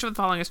 Which of the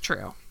following is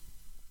true?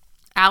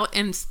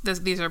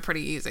 These are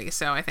pretty easy,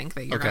 so I think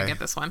that you're going to get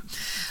this one.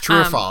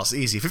 True or false?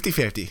 Easy.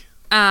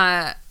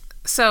 50-50.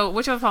 So,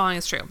 which of the following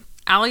is true?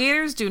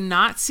 Alligators do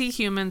not see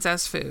humans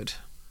as food.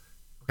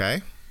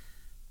 Okay.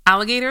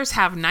 Alligators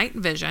have night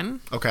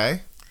vision.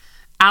 Okay.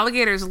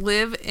 Alligators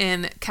live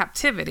in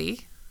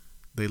captivity.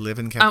 They live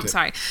in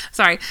captivity. Oh,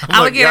 sorry.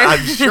 Alligators.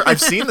 I'm sure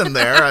I've seen them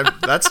there.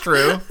 That's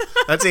true.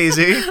 That's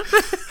easy.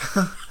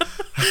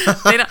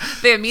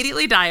 They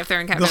immediately die if they're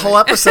in captivity. The whole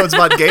episode's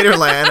about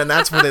Gatorland, and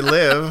that's where they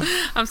live.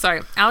 I'm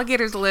sorry.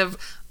 Alligators live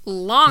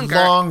longer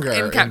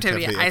in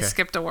captivity. Okay. I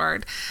skipped a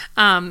word.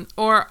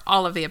 Or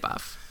all of the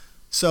above.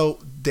 So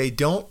they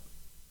don't.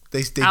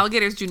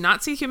 Alligators do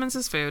not see humans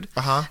as food.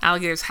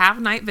 Alligators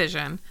have night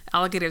vision.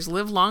 Alligators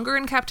live longer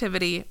in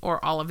captivity,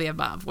 or all of the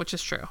above, which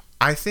is true.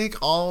 I think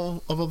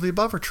all of the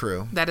above are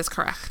true. That is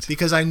correct.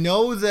 Because I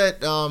know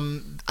that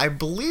I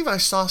believe I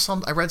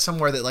read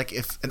somewhere that like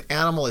if an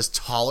animal is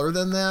taller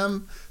than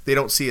them, they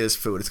don't see it as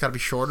food. It's got to be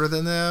shorter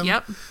than them.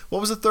 Yep. What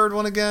was the third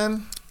one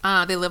again?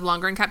 They live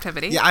longer in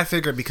captivity. Yeah, I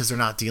figured because they're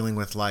not dealing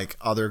with like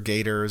other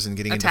gators and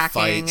getting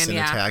Attacking into fights and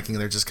and attacking.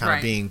 They're just kind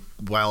of being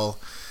well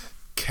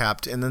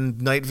kept. And then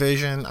night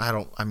vision.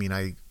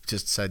 I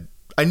just said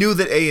I knew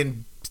that A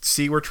and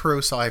C were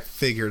true, so I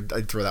figured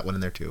I'd throw that one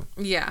in there too.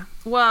 Yeah.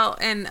 Well,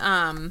 and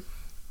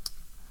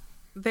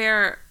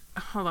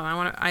hold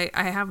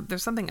on.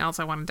 There's something else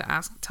I wanted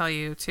to tell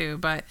you too,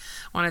 but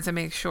I wanted to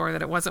make sure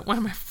that it wasn't one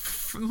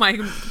of my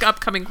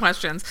upcoming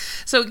questions.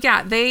 So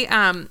yeah,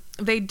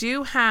 they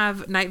do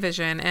have night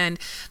vision, and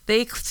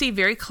they see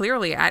very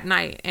clearly at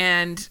night,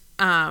 and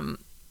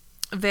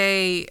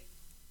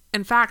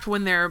in fact,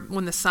 when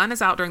the sun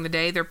is out during the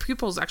day, their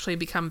pupils actually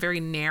become very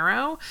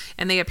narrow,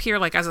 and they appear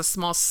like as a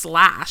small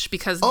slash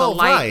because the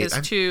light is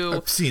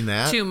I've seen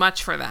that. too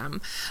much for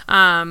them.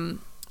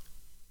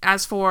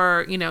 As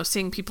for,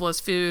 seeing people as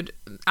food,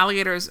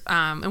 alligators,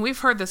 and we've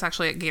heard this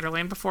actually at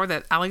Gatorland before,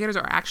 that alligators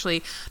are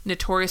actually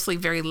notoriously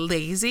very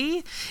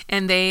lazy,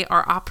 and they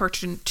are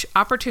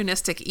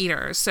opportunistic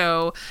eaters.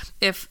 So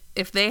if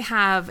they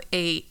have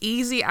a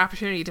easy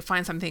opportunity to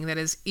find something that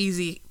is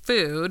easy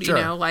food,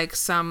 sure. Like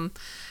some,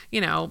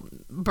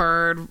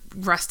 bird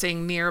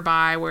resting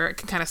nearby where it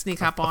can kind of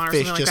sneak up on, or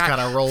something like that. Fish just kind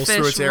of rolls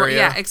through its area.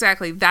 Yeah,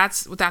 exactly.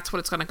 That's what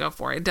it's going to go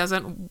for. It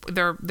doesn't.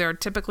 They're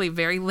typically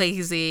very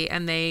lazy,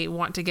 and they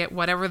want to get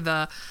whatever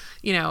the,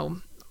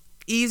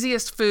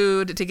 easiest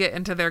food to get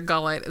into their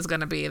gullet is going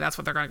to be. That's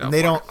what they're going to go for.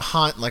 They don't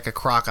hunt like a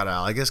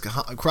crocodile. I guess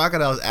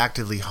crocodiles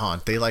actively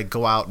hunt. They like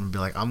go out and be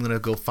like, I'm going to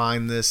go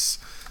find this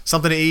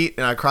something to eat,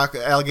 and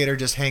alligator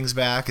just hangs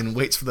back and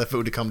waits for the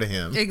food to come to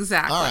him.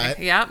 Exactly. All right.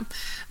 Yep.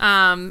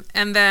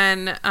 And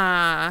then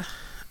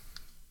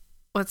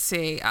let's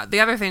see. The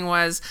other thing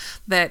was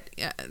that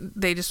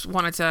they just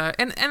wanted to,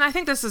 and I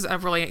think this is a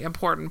really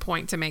important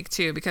point to make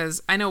too,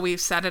 because I know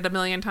we've said it a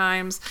million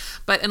times,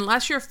 but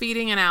unless you're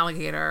feeding an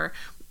alligator,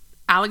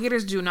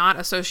 alligators do not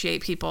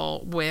associate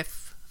people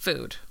with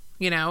food.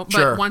 But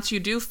sure. Once you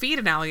do feed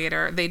an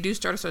alligator, they do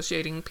start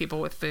associating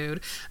people with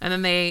food, and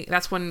then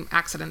that's when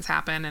accidents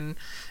happen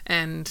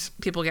and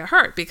people get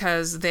hurt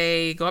because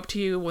they go up to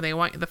you when they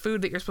want the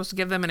food that you're supposed to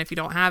give them, and if you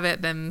don't have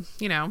it, then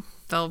they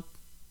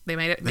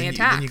may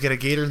attack. Then you get a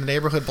gator in the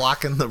neighborhood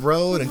blocking the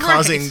road and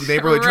causing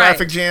neighborhood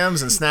traffic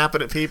jams and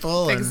snapping at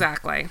people.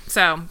 Exactly.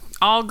 So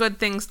all good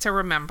things to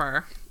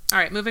remember. All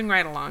right, moving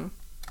right along.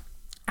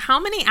 How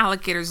many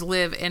alligators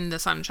live in the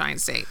Sunshine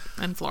State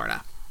in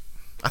Florida?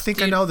 I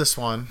think I know this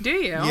one. Do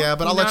you? Yeah,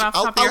 but I'll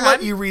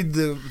let you read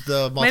the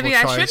multiple maybe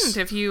choice. I shouldn't.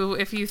 If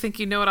you think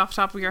you know it off the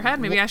top of your head,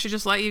 maybe I should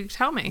just let you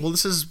tell me. Well,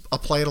 this is a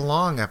play it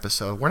along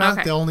episode. We're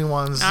not the only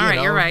ones. All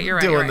right, you're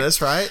right. Doing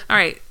this, right? All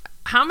right.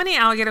 How many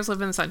alligators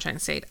live in the Sunshine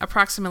State?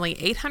 Approximately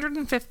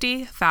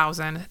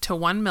 850,000 to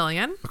 1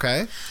 million.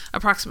 Okay.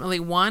 Approximately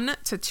 1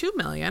 to 2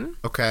 million.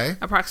 Okay.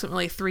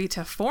 Approximately 3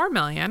 to 4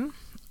 million.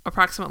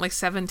 Approximately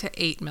 7 to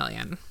 8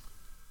 million.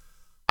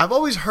 I've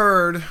always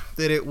heard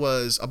that it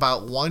was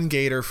about one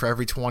gator for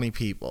every 20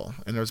 people,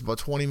 and there's about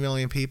 20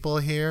 million people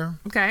here.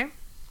 Okay.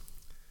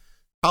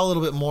 A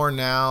little bit more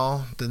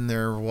now than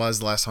there was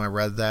the last time I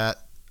read that.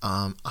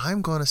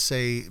 I'm going to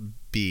say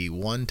B,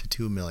 1 to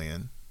 2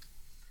 million.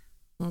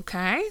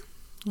 Okay.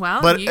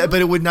 Well, but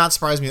it would not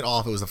surprise me at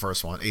all if it was the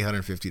first one,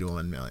 850 to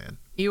 1 million.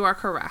 You are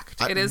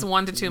correct. It is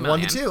 1 to 2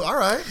 million. 1 to 2, all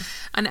right.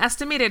 An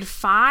estimated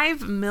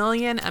 5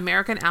 million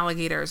American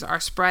alligators are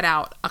spread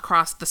out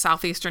across the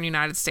southeastern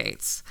United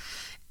States.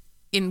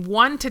 In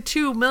 1 to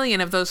 2 million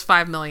of those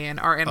 5 million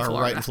are in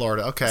Florida. Right in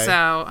Florida, okay.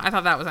 So I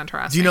thought that was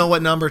interesting. Do you know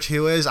what number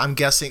 2 is? I'm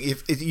guessing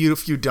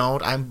if you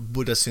don't, I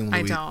would assume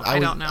Louisiana. I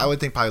don't know. I would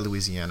think probably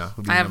Louisiana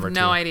would be number 2.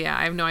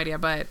 I have no idea,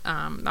 but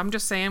I'm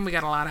just saying we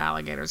got a lot of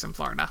alligators in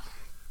Florida.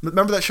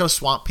 Remember that show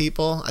Swamp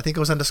People? I think it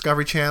was on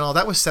Discovery Channel.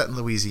 That was set in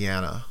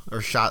Louisiana or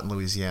shot in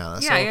Louisiana.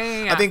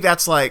 Yeah. I think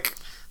that's like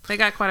they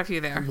got quite a few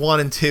there. 1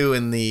 and 2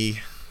 in the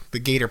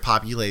gator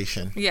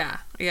population. Yeah.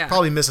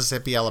 Probably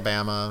Mississippi,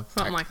 Alabama,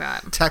 something like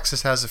that.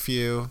 Texas has a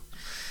few.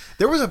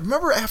 There was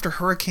remember after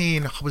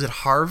Hurricane, was it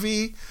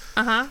Harvey?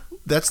 Uh-huh.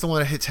 That's the one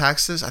that hit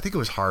Texas. I think it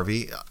was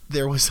Harvey.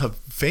 There was a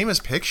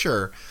famous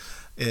picture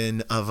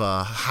of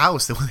a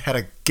house that had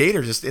a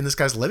gator just in this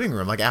guy's living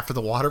room, like after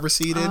the water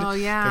receded. Oh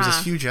yeah, there was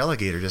this huge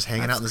alligator just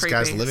hanging out in this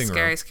guy's living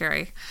room.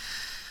 Scary.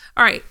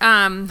 All right,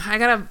 I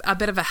got a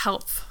bit of a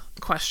health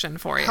question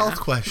for you.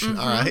 Health question.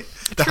 All right.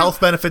 The health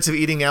benefits of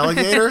eating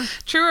alligator.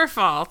 True or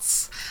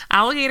false?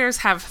 Alligators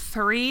have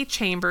 3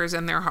 chambers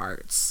in their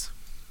hearts.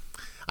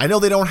 I know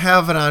they don't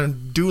have an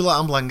medulla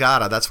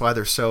oblongata. That's why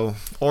they're so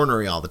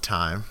ornery all the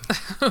time.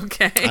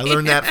 Okay. I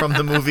learned that from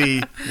the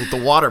movie with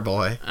the Water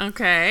Boy.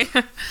 Okay.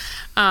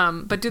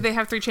 But do they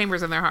have 3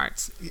 chambers in their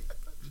hearts?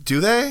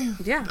 Do they?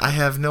 Yeah. I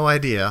have no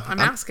idea. I'm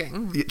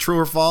asking. True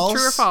or false?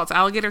 True or false?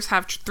 Alligators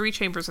have 3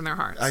 chambers in their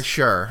hearts.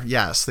 Sure.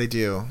 Yes, they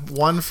do.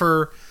 One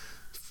for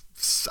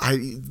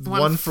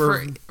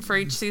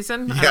each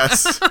season.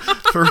 Yes.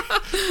 for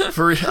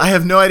I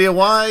have no idea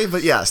why,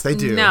 but yes, they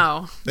do.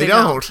 No, they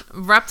don't.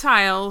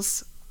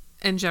 Reptiles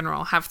in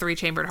general have 3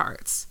 chambered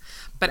hearts,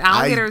 but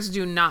alligators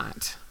do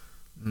not.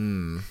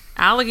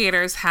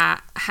 Alligators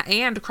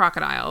and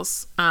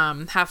crocodiles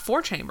have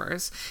 4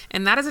 chambers,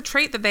 and that is a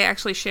trait that they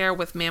actually share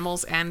with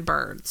mammals and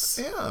birds.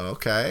 Yeah,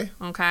 okay.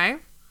 Okay.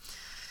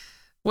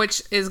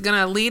 Which is going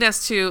to lead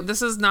us to,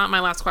 this is not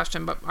my last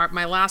question, but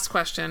my last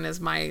question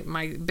is my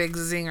big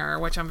zinger,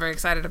 which I'm very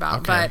excited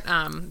about. Okay.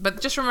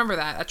 But just remember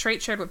that, a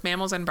trait shared with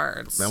mammals and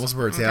birds. Mammals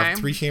and birds, they have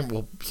 3 chambers.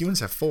 Well,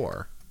 humans have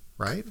 4,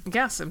 right?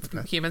 Yes, and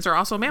humans are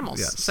also mammals.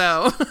 Yes.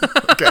 So,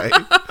 Okay.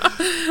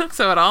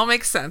 so it all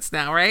makes sense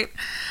now, right?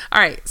 All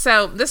right,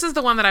 so this is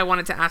the one that I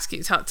wanted to ask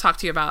you, talk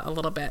to you about a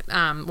little bit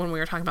when we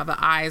were talking about the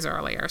eyes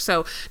earlier.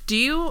 So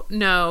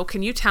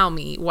can you tell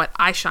me what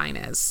eye shine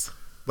is?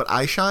 What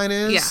eye shine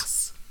is? Yes.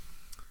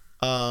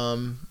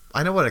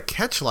 I know what a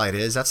catch light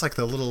is. That's like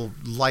the little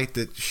light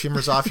that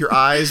shimmers off your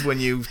eyes when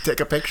you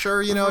take a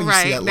picture, you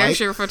Right. see that There's light.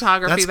 your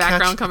photography That's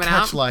background coming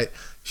catch out. light.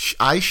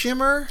 Eye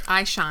shimmer?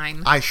 Eye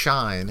shine. Eye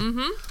shine.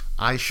 Mm-hmm.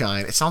 Eye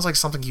shine. It sounds like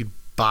something you'd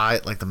buy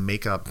at like the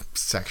makeup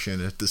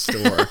section at the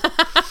store.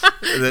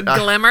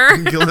 Glimmer.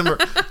 Glimmer.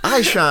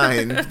 Eye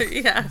shine.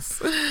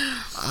 Yes.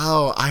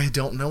 Oh, I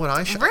don't know what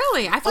eye shine.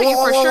 Really? I thought you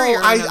for sure you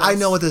were gonna I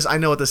know what this. I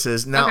know what this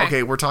is. Now, Okay.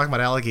 okay, we're talking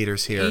about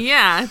alligators here.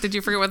 Yeah. Did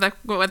you forget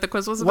what the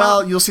quiz was about?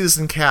 Well, you'll see this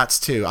in cats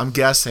too. I'm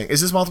guessing.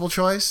 Is this multiple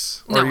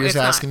choice? Or no, are you it's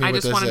just asking not. me I what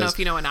just this want to know is? if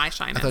you know what an eye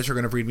shine I thought is. you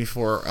were going to read me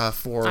for I'm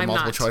multiple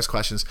not. choice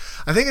questions.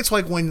 I think it's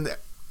like when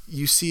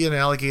you see an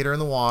alligator in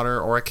the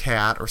water, or a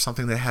cat, or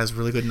something that has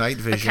really good night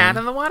vision. A cat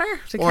in the water?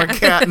 Or a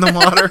cat in the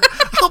water.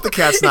 I hope the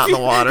cat's not in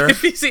the water.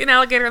 If you see an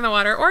alligator in the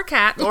water, or a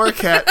cat. Or a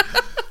cat.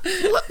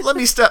 Let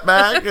me step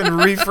back and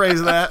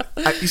rephrase that.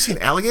 You see an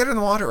alligator in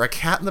the water or a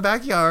cat in the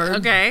backyard.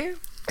 Okay.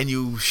 And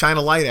you shine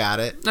a light at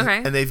it. Okay.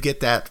 And they get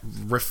that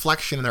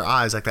reflection in their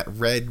eyes, like that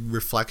red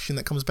reflection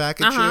that comes back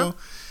at you.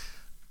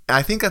 And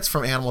I think that's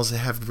from animals that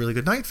have really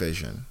good night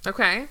vision.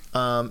 Okay.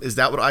 Is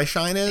that what eye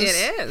shine is?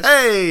 It is.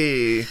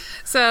 Hey!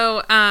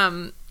 So,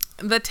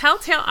 the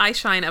telltale eye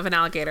shine of an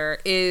alligator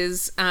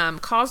is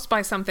caused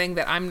by something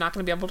that I'm not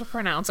going to be able to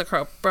pronounce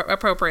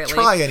appropriately.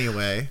 Try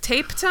anyway.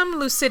 Tapetum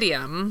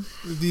lucidium.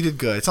 You did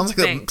good. It sounds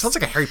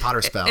like a Harry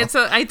Potter spell. It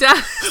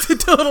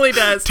totally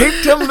does.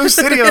 Tapetum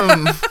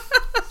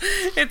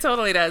lucidium. It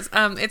totally does.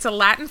 It's a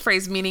Latin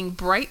phrase meaning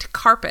bright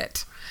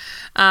carpet.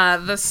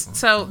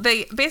 So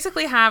they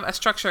basically have a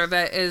structure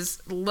that is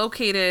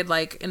located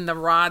like in the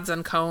rods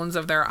and cones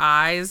of their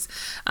eyes,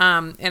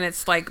 and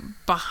it's like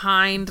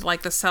behind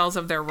like the cells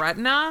of their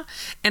retina,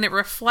 and it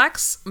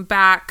reflects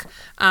back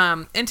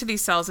into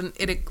these cells, and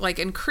it like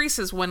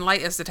increases when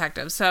light is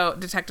detected. So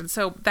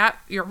that,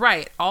 you're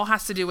right, all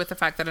has to do with the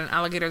fact that an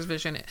alligator's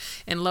vision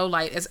in low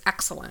light is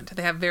excellent.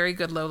 They have very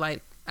good low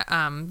light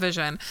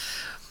vision.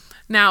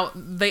 Now,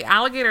 the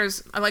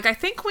alligators, like, I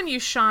think when you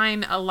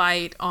shine a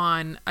light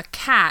on a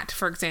cat,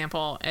 for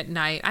example, at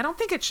night, I don't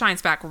think it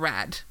shines back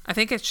red. I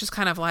think it's just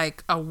kind of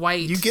like a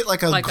white. You get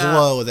like a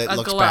glow that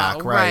looks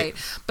back, right?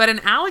 But an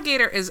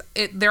alligator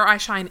their eye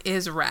shine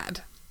is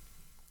red.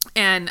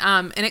 And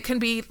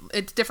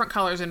it's different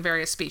colors in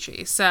various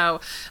species. So,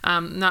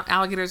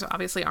 alligators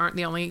obviously aren't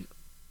the only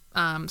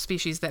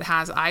species that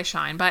has eye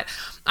shine, but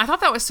I thought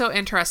that was so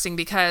interesting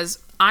because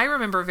I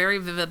remember very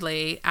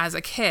vividly as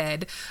a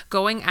kid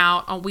going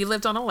out. We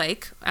lived on a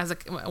lake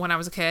when I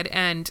was a kid,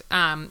 and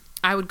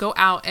I would go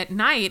out at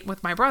night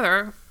with my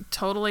brother.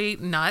 Totally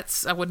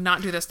nuts. I would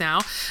not do this now.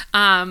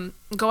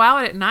 Go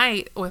out at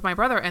night with my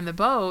brother in the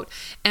boat,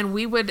 and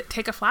we would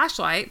take a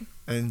flashlight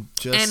and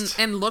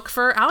look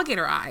for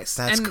alligator eyes.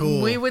 That's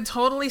cool. We would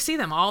totally see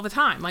them all the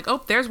time. Like,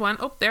 oh, there's one.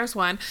 Oh, there's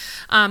one.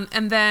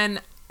 And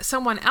then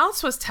someone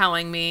else was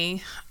telling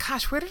me,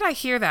 gosh, where did I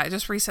hear that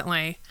just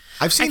recently?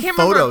 I've seen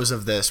photos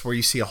of this where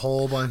you see a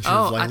whole bunch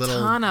of like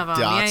little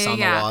dots on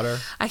the water.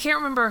 I can't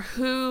remember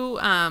who.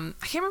 I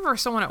can't remember if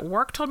someone at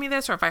work told me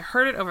this, or if I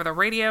heard it over the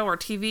radio or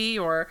TV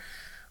or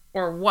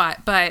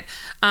what. But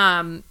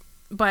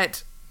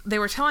they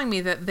were telling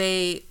me that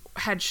they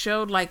had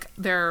showed like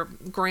their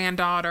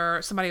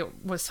granddaughter. Somebody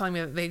was telling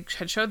me that they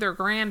had showed their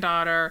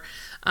granddaughter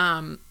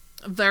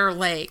their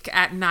lake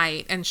at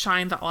night and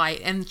shined the light,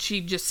 and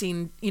she'd just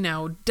seen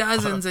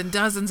dozens and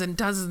dozens and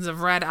dozens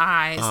of red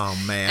eyes. Oh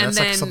man, that's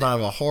like something out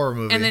of a horror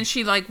movie. And then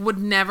she like would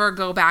never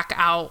go back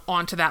out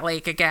onto that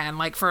lake again.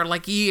 Like for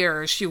like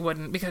years she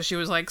wouldn't, because she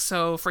was like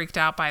so freaked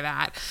out by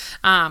that.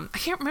 I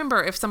can't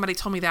remember if somebody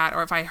told me that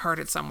or if I heard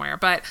it somewhere,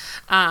 but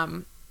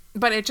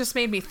it just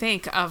made me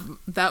think of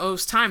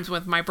those times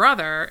with my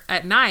brother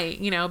at night,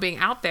 being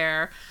out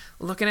there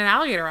looking at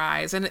alligator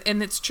eyes, and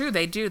it's true,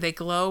 they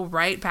glow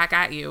right back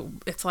at you.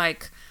 It's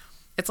like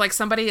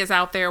somebody is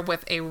out there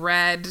with a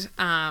red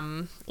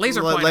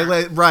laser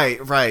pointer.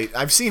 Right.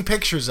 I've seen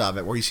pictures of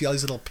it where you see all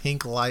these little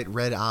pink light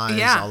red eyes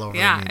all over.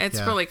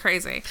 It's really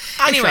crazy.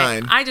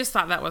 Anyway, I just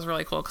thought that was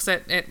really cool because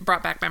it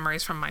brought back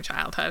memories from my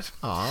childhood.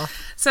 Aw.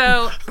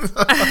 So,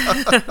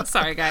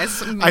 sorry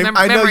guys, I know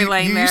memory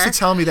lane you there. used to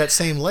tell me that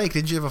same lake.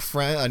 Didn't you have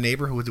a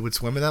neighbor who would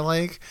swim in that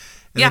lake?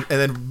 Yeah. And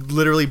then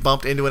literally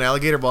bumped into an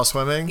alligator while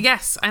swimming?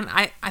 Yes, and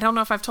I don't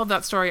know if I've told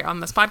that story on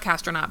this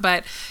podcast or not,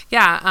 but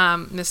yeah,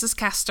 Mrs.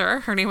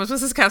 Kester, her name was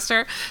Mrs.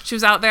 Kester, she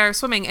was out there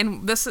swimming,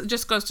 and this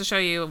just goes to show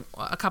you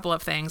a couple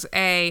of things.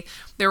 A,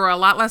 there were a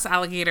lot less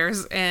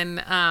alligators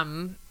in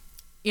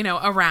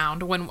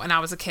around when I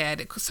was a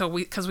kid. So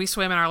because we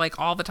swim in our lake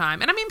all the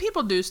time. And I mean,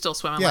 people do still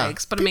swim in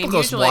lakes, but I mean, people go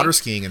usually water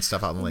skiing and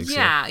stuff out in the lakes.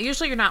 Yeah,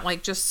 usually you're not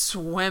like just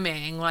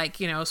swimming, like,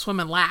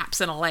 swimming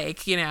laps in a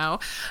lake,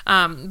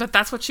 but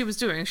that's what she was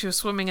doing. She was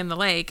swimming in the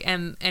lake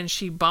and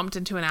she bumped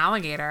into an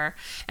alligator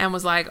and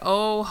was like,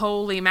 oh,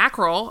 holy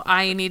mackerel,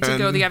 I need to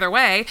go the other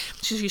way.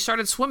 She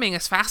started swimming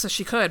as fast as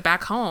she could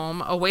back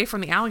home away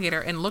from the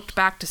alligator and looked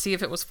back to see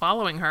if it was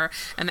following her.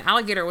 And the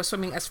alligator was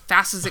swimming as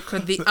fast as it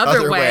could the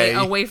other way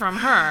away from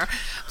her.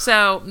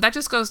 So that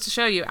just goes to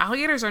show you,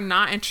 alligators are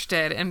not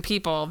interested in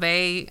people.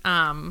 They,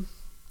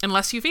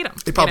 unless you feed them.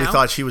 They probably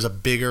thought she was a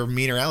bigger,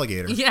 meaner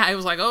alligator. Yeah, it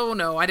was like, oh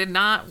no, I did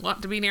not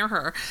want to be near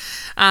her.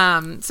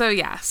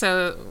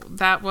 So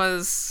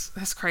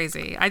that's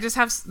crazy. I just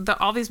have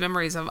all these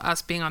memories of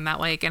us being on that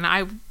lake, and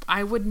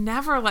I would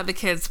never let the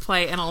kids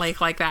play in a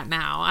lake like that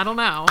now. I don't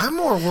know. I'm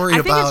more worried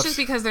about... I think it's just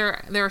because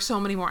there are so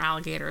many more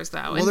alligators,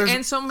 though,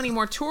 and so many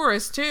more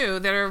tourists, too,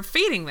 that are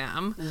feeding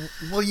them.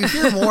 Well, you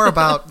hear more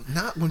about...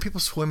 not when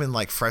people swim in,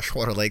 like,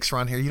 freshwater lakes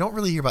around here, you don't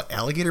really hear about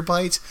alligator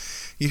bites.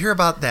 You hear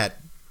about that,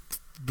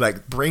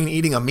 like,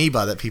 brain-eating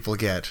amoeba that people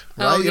get,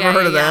 right? You ever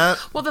heard of that?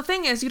 Well, the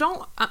thing is,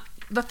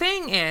 the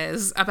thing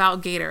is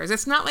about gators,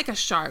 it's not like a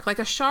shark. Like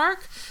a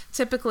shark,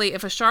 typically,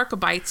 if a shark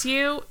bites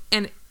you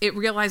and it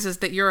realizes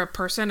that you're a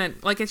person,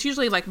 and like it's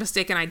usually like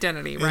mistaken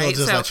identity, right?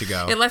 It'll just let you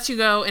go. It lets you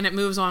go and it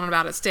moves on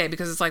about its day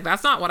because it's like,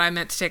 that's not what I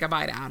meant to take a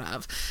bite out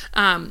of.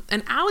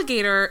 An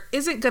alligator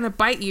isn't going to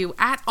bite you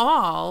at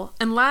all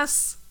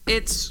unless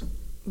it's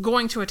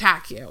going to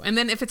attack you, and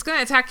then if it's going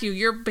to attack you,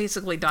 you're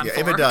basically done for.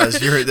 If it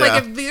does, you're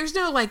like if there's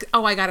no like,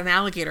 oh, I got an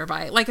alligator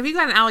bite. Like if you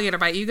got an alligator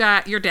bite,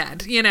 you're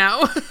dead.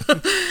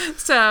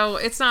 So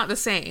it's not the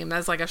same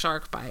as like a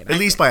shark bite. At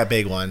least by a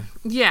big one.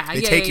 Yeah,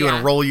 they take you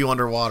and roll you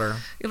underwater.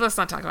 Let's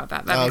not talk about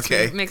that.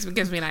 That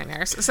gives me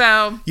nightmares.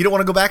 So you don't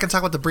want to go back and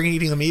talk about the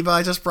brain-eating amoeba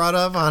I just brought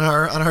up on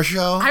our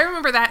show? I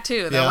remember that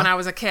too, though, when I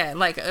was a kid.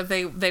 Like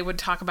they would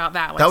talk about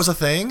that. Like, that was a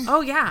thing?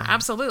 Oh yeah,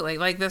 absolutely.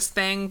 Like this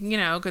thing,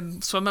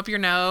 could swim up your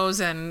nose,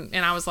 and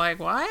I was like,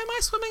 why am I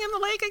swimming in the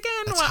lake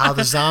again? That's how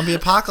the zombie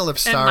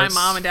apocalypse starts. And my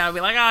mom and dad would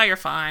be like, oh, you're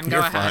fine. Go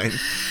ahead.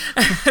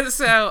 Fine.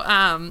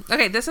 So,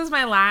 okay, this is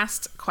my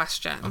last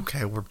question.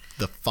 Okay, we're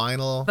the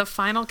final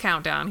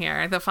countdown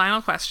here. The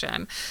final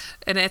question,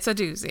 and it's a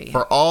doozy.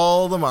 For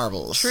all the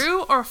marbles.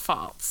 True or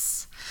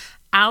false?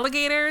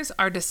 Alligators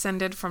are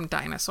descended from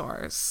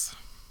dinosaurs.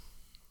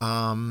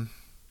 Well,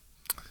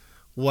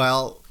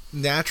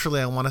 naturally,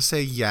 I want to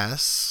say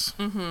yes.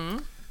 Mm-hmm.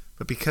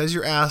 But because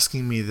you're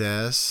asking me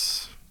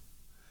this,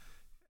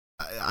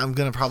 I'm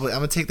gonna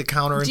take the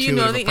counterintuitive approach. Do you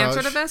know the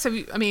answer to this?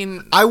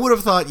 I would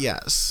have thought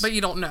yes, but you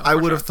don't know. I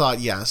would have thought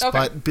yes, okay.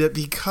 but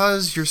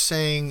because you're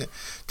saying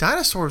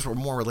dinosaurs were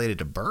more related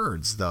to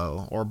birds,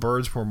 though, or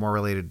birds were more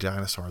related to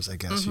dinosaurs, I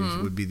guess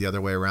would be the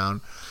other way around.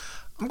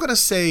 I'm gonna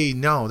say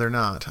no, they're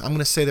not. I'm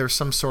gonna say there's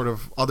some sort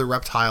of other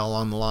reptile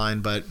on the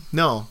line, but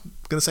no, I'm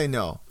gonna say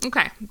no.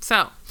 Okay,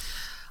 so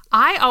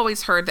I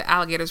always heard that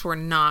alligators were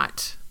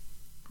not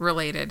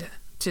related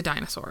to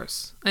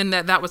dinosaurs, and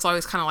that was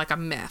always kind of like a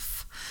myth.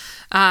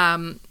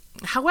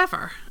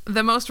 However,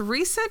 the most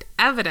recent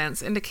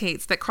evidence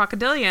indicates that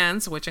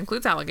crocodilians, which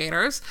includes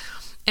alligators,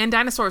 and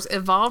dinosaurs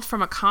evolved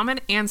from a common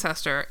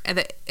ancestor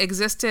that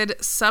existed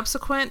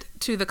subsequent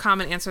to the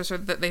common ancestor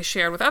that they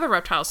shared with other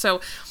reptiles.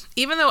 So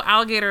even though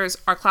alligators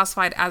are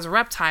classified as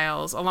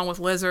reptiles, along with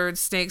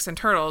lizards, snakes, and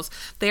turtles,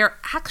 they are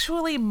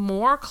actually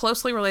more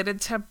closely related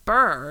to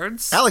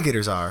birds.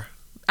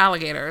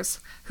 Alligators,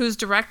 whose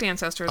direct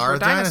ancestors were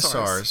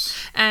dinosaurs.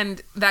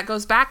 And that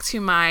goes back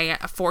to my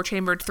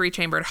 4-chambered,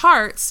 3-chambered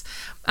hearts.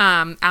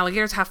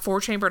 Alligators have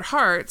 4-chambered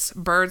hearts,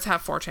 birds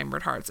have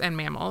 4-chambered hearts, and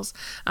mammals.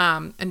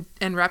 And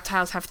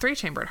reptiles have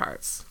 3-chambered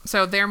hearts.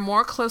 So they're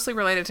more closely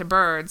related to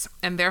birds,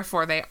 and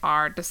therefore they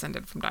are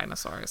descended from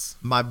dinosaurs.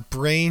 My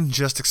brain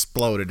just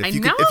exploded. If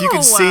you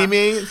could see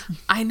me.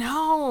 I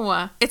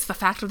know. It's the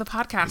fact of the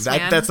podcast,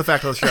 man. That's the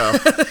fact of the show.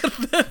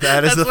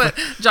 That's what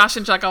Josh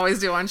and Chuck always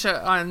do on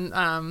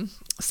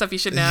Stuff You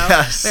Should Know.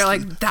 Yes. They're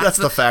like, that's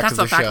the fact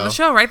of the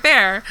show right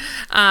there.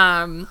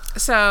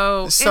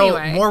 So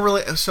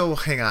anyway. So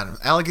hang on.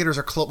 Alligators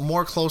are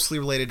more closely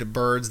related to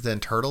birds than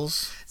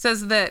turtles?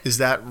 Says that.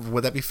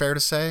 Would that be fair to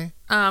say?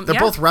 They're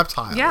both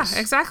reptiles. Yeah,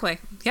 exactly.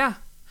 Yeah.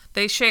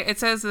 It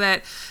says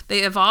that they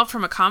evolved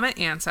from a common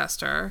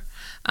ancestor,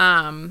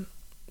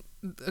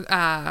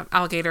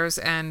 alligators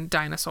and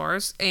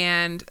dinosaurs,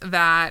 and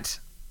that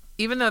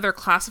even though they're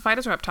classified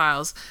as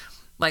reptiles,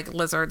 like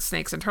lizards,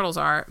 snakes, and turtles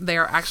they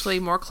are actually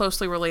more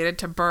closely related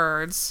to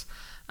birds,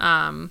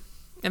 and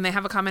they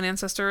have a common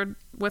ancestor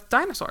with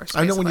dinosaurs.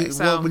 I know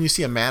when you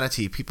see a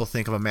manatee, people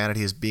think of a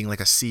manatee as being like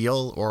a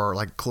seal or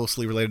like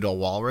closely related to a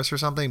walrus or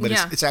something, but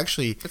it's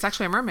actually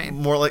a mermaid.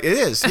 More like it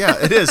is. Yeah,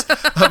 it is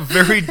a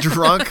very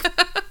drunk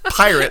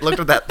pirate looked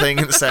at that thing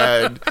and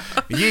said,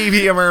 "Ye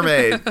be a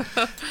mermaid."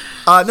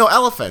 No,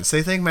 elephants.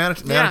 They think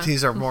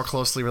manatees are more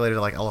closely related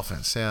to like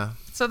elephants. Yeah.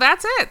 So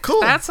that's it.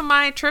 Cool. That's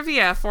my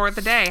trivia for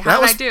the day.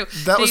 How did I do?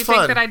 That do was you fun.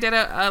 think that I did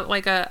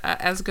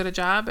as good a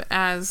job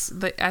as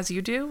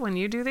you do when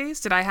you do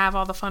these? Did I have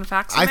all the fun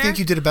facts? I think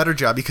you did a better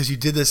job because you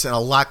did this in a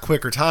lot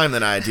quicker time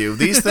than I do.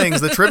 These things,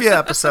 the trivia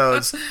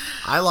episodes,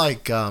 I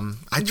like. I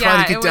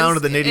try to get down to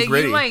the nitty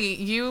gritty.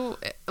 You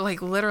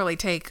literally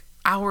take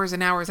hours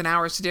and hours and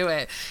hours to do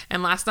it.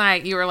 And last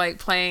night you were like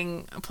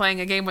playing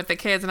a game with the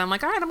kids, and I'm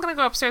like, all right, I'm gonna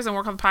go upstairs and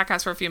work on the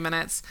podcast for a few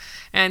minutes.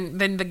 And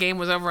then the game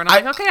was over, and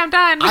I'm like, okay, I'm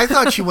done. I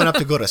thought you went up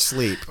to go to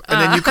sleep,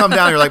 and then you come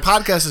down, you're like,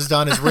 podcast is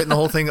done, it's written the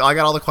whole thing, I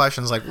got all the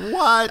questions. Like,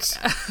 what?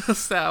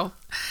 So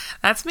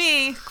that's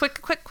me. Quick.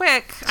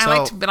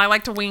 I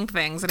like to wing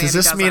things. And does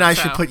this mean I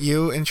should put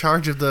you in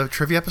charge of the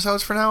trivia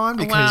episodes from now on?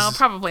 Because well,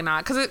 probably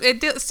not, because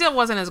it still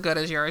wasn't as good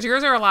as yours.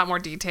 Yours are a lot more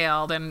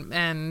detailed,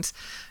 and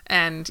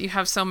you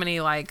have so many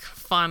like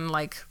fun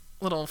like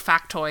little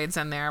factoids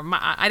in there.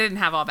 I didn't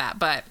have all that,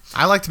 but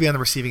I like to be on the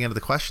receiving end of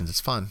the questions.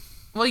 It's fun.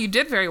 Well, you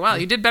did very well.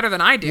 You did better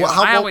than I do.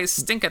 I always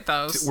stink at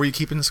those. Were you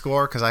keeping the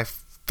score? Because I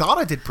thought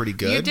I did pretty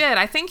good. You did.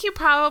 I think you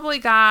probably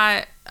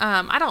got.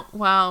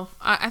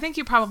 I think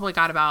you probably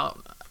got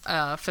about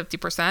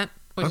 50%.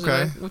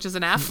 Which is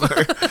an F.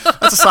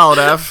 That's a solid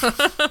F.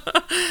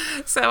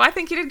 So I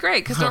think you did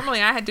great, because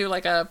normally I had to do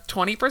like a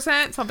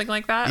 20%, something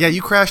like that. Yeah,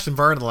 you crashed and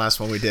burned the last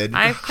one we did.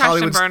 I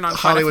crashed and burned on quite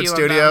Hollywood a few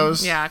Studios.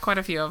 of them. Yeah, quite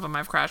a few of them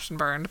I've crashed and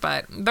burned,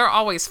 but they're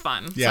always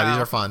fun. Yeah, these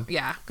are fun.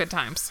 Yeah, good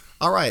times.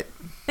 All right.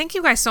 Thank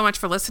you guys so much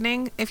for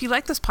listening. If you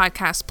like this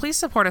podcast, please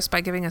support us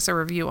by giving us a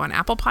review on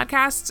Apple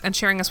Podcasts and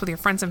sharing us with your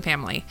friends and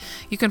family.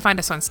 You can find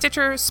us on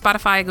Stitcher,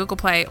 Spotify, Google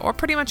Play, or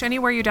pretty much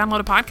anywhere you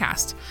download a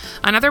podcast.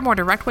 Another more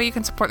direct way you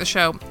can support the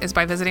show is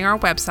by visiting our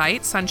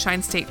website,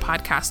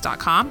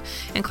 sunshinestatepodcast.com,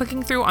 and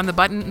clicking through on the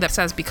button that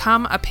says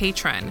Become a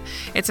Patron.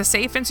 It's a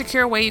safe and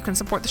secure way you can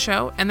support the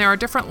show, and there are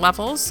different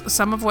levels,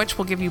 some of which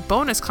will give you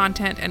bonus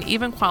content and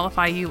even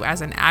qualify you as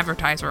an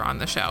advertiser on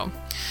the show.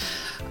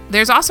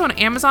 There's also an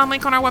Amazon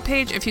link on our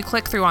webpage. If you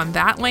click through on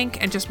that link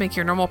and just make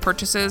your normal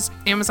purchases,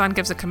 Amazon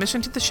gives a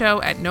commission to the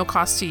show at no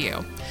cost to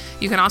you.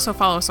 You can also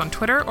follow us on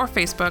Twitter or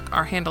Facebook.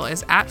 Our handle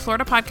is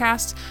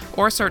 @FloridaPodcast,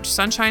 or search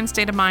Sunshine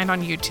State of Mind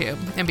on YouTube.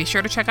 And be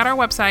sure to check out our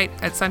website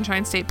at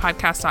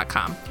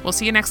sunshinestatepodcast.com. We'll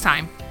see you next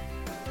time.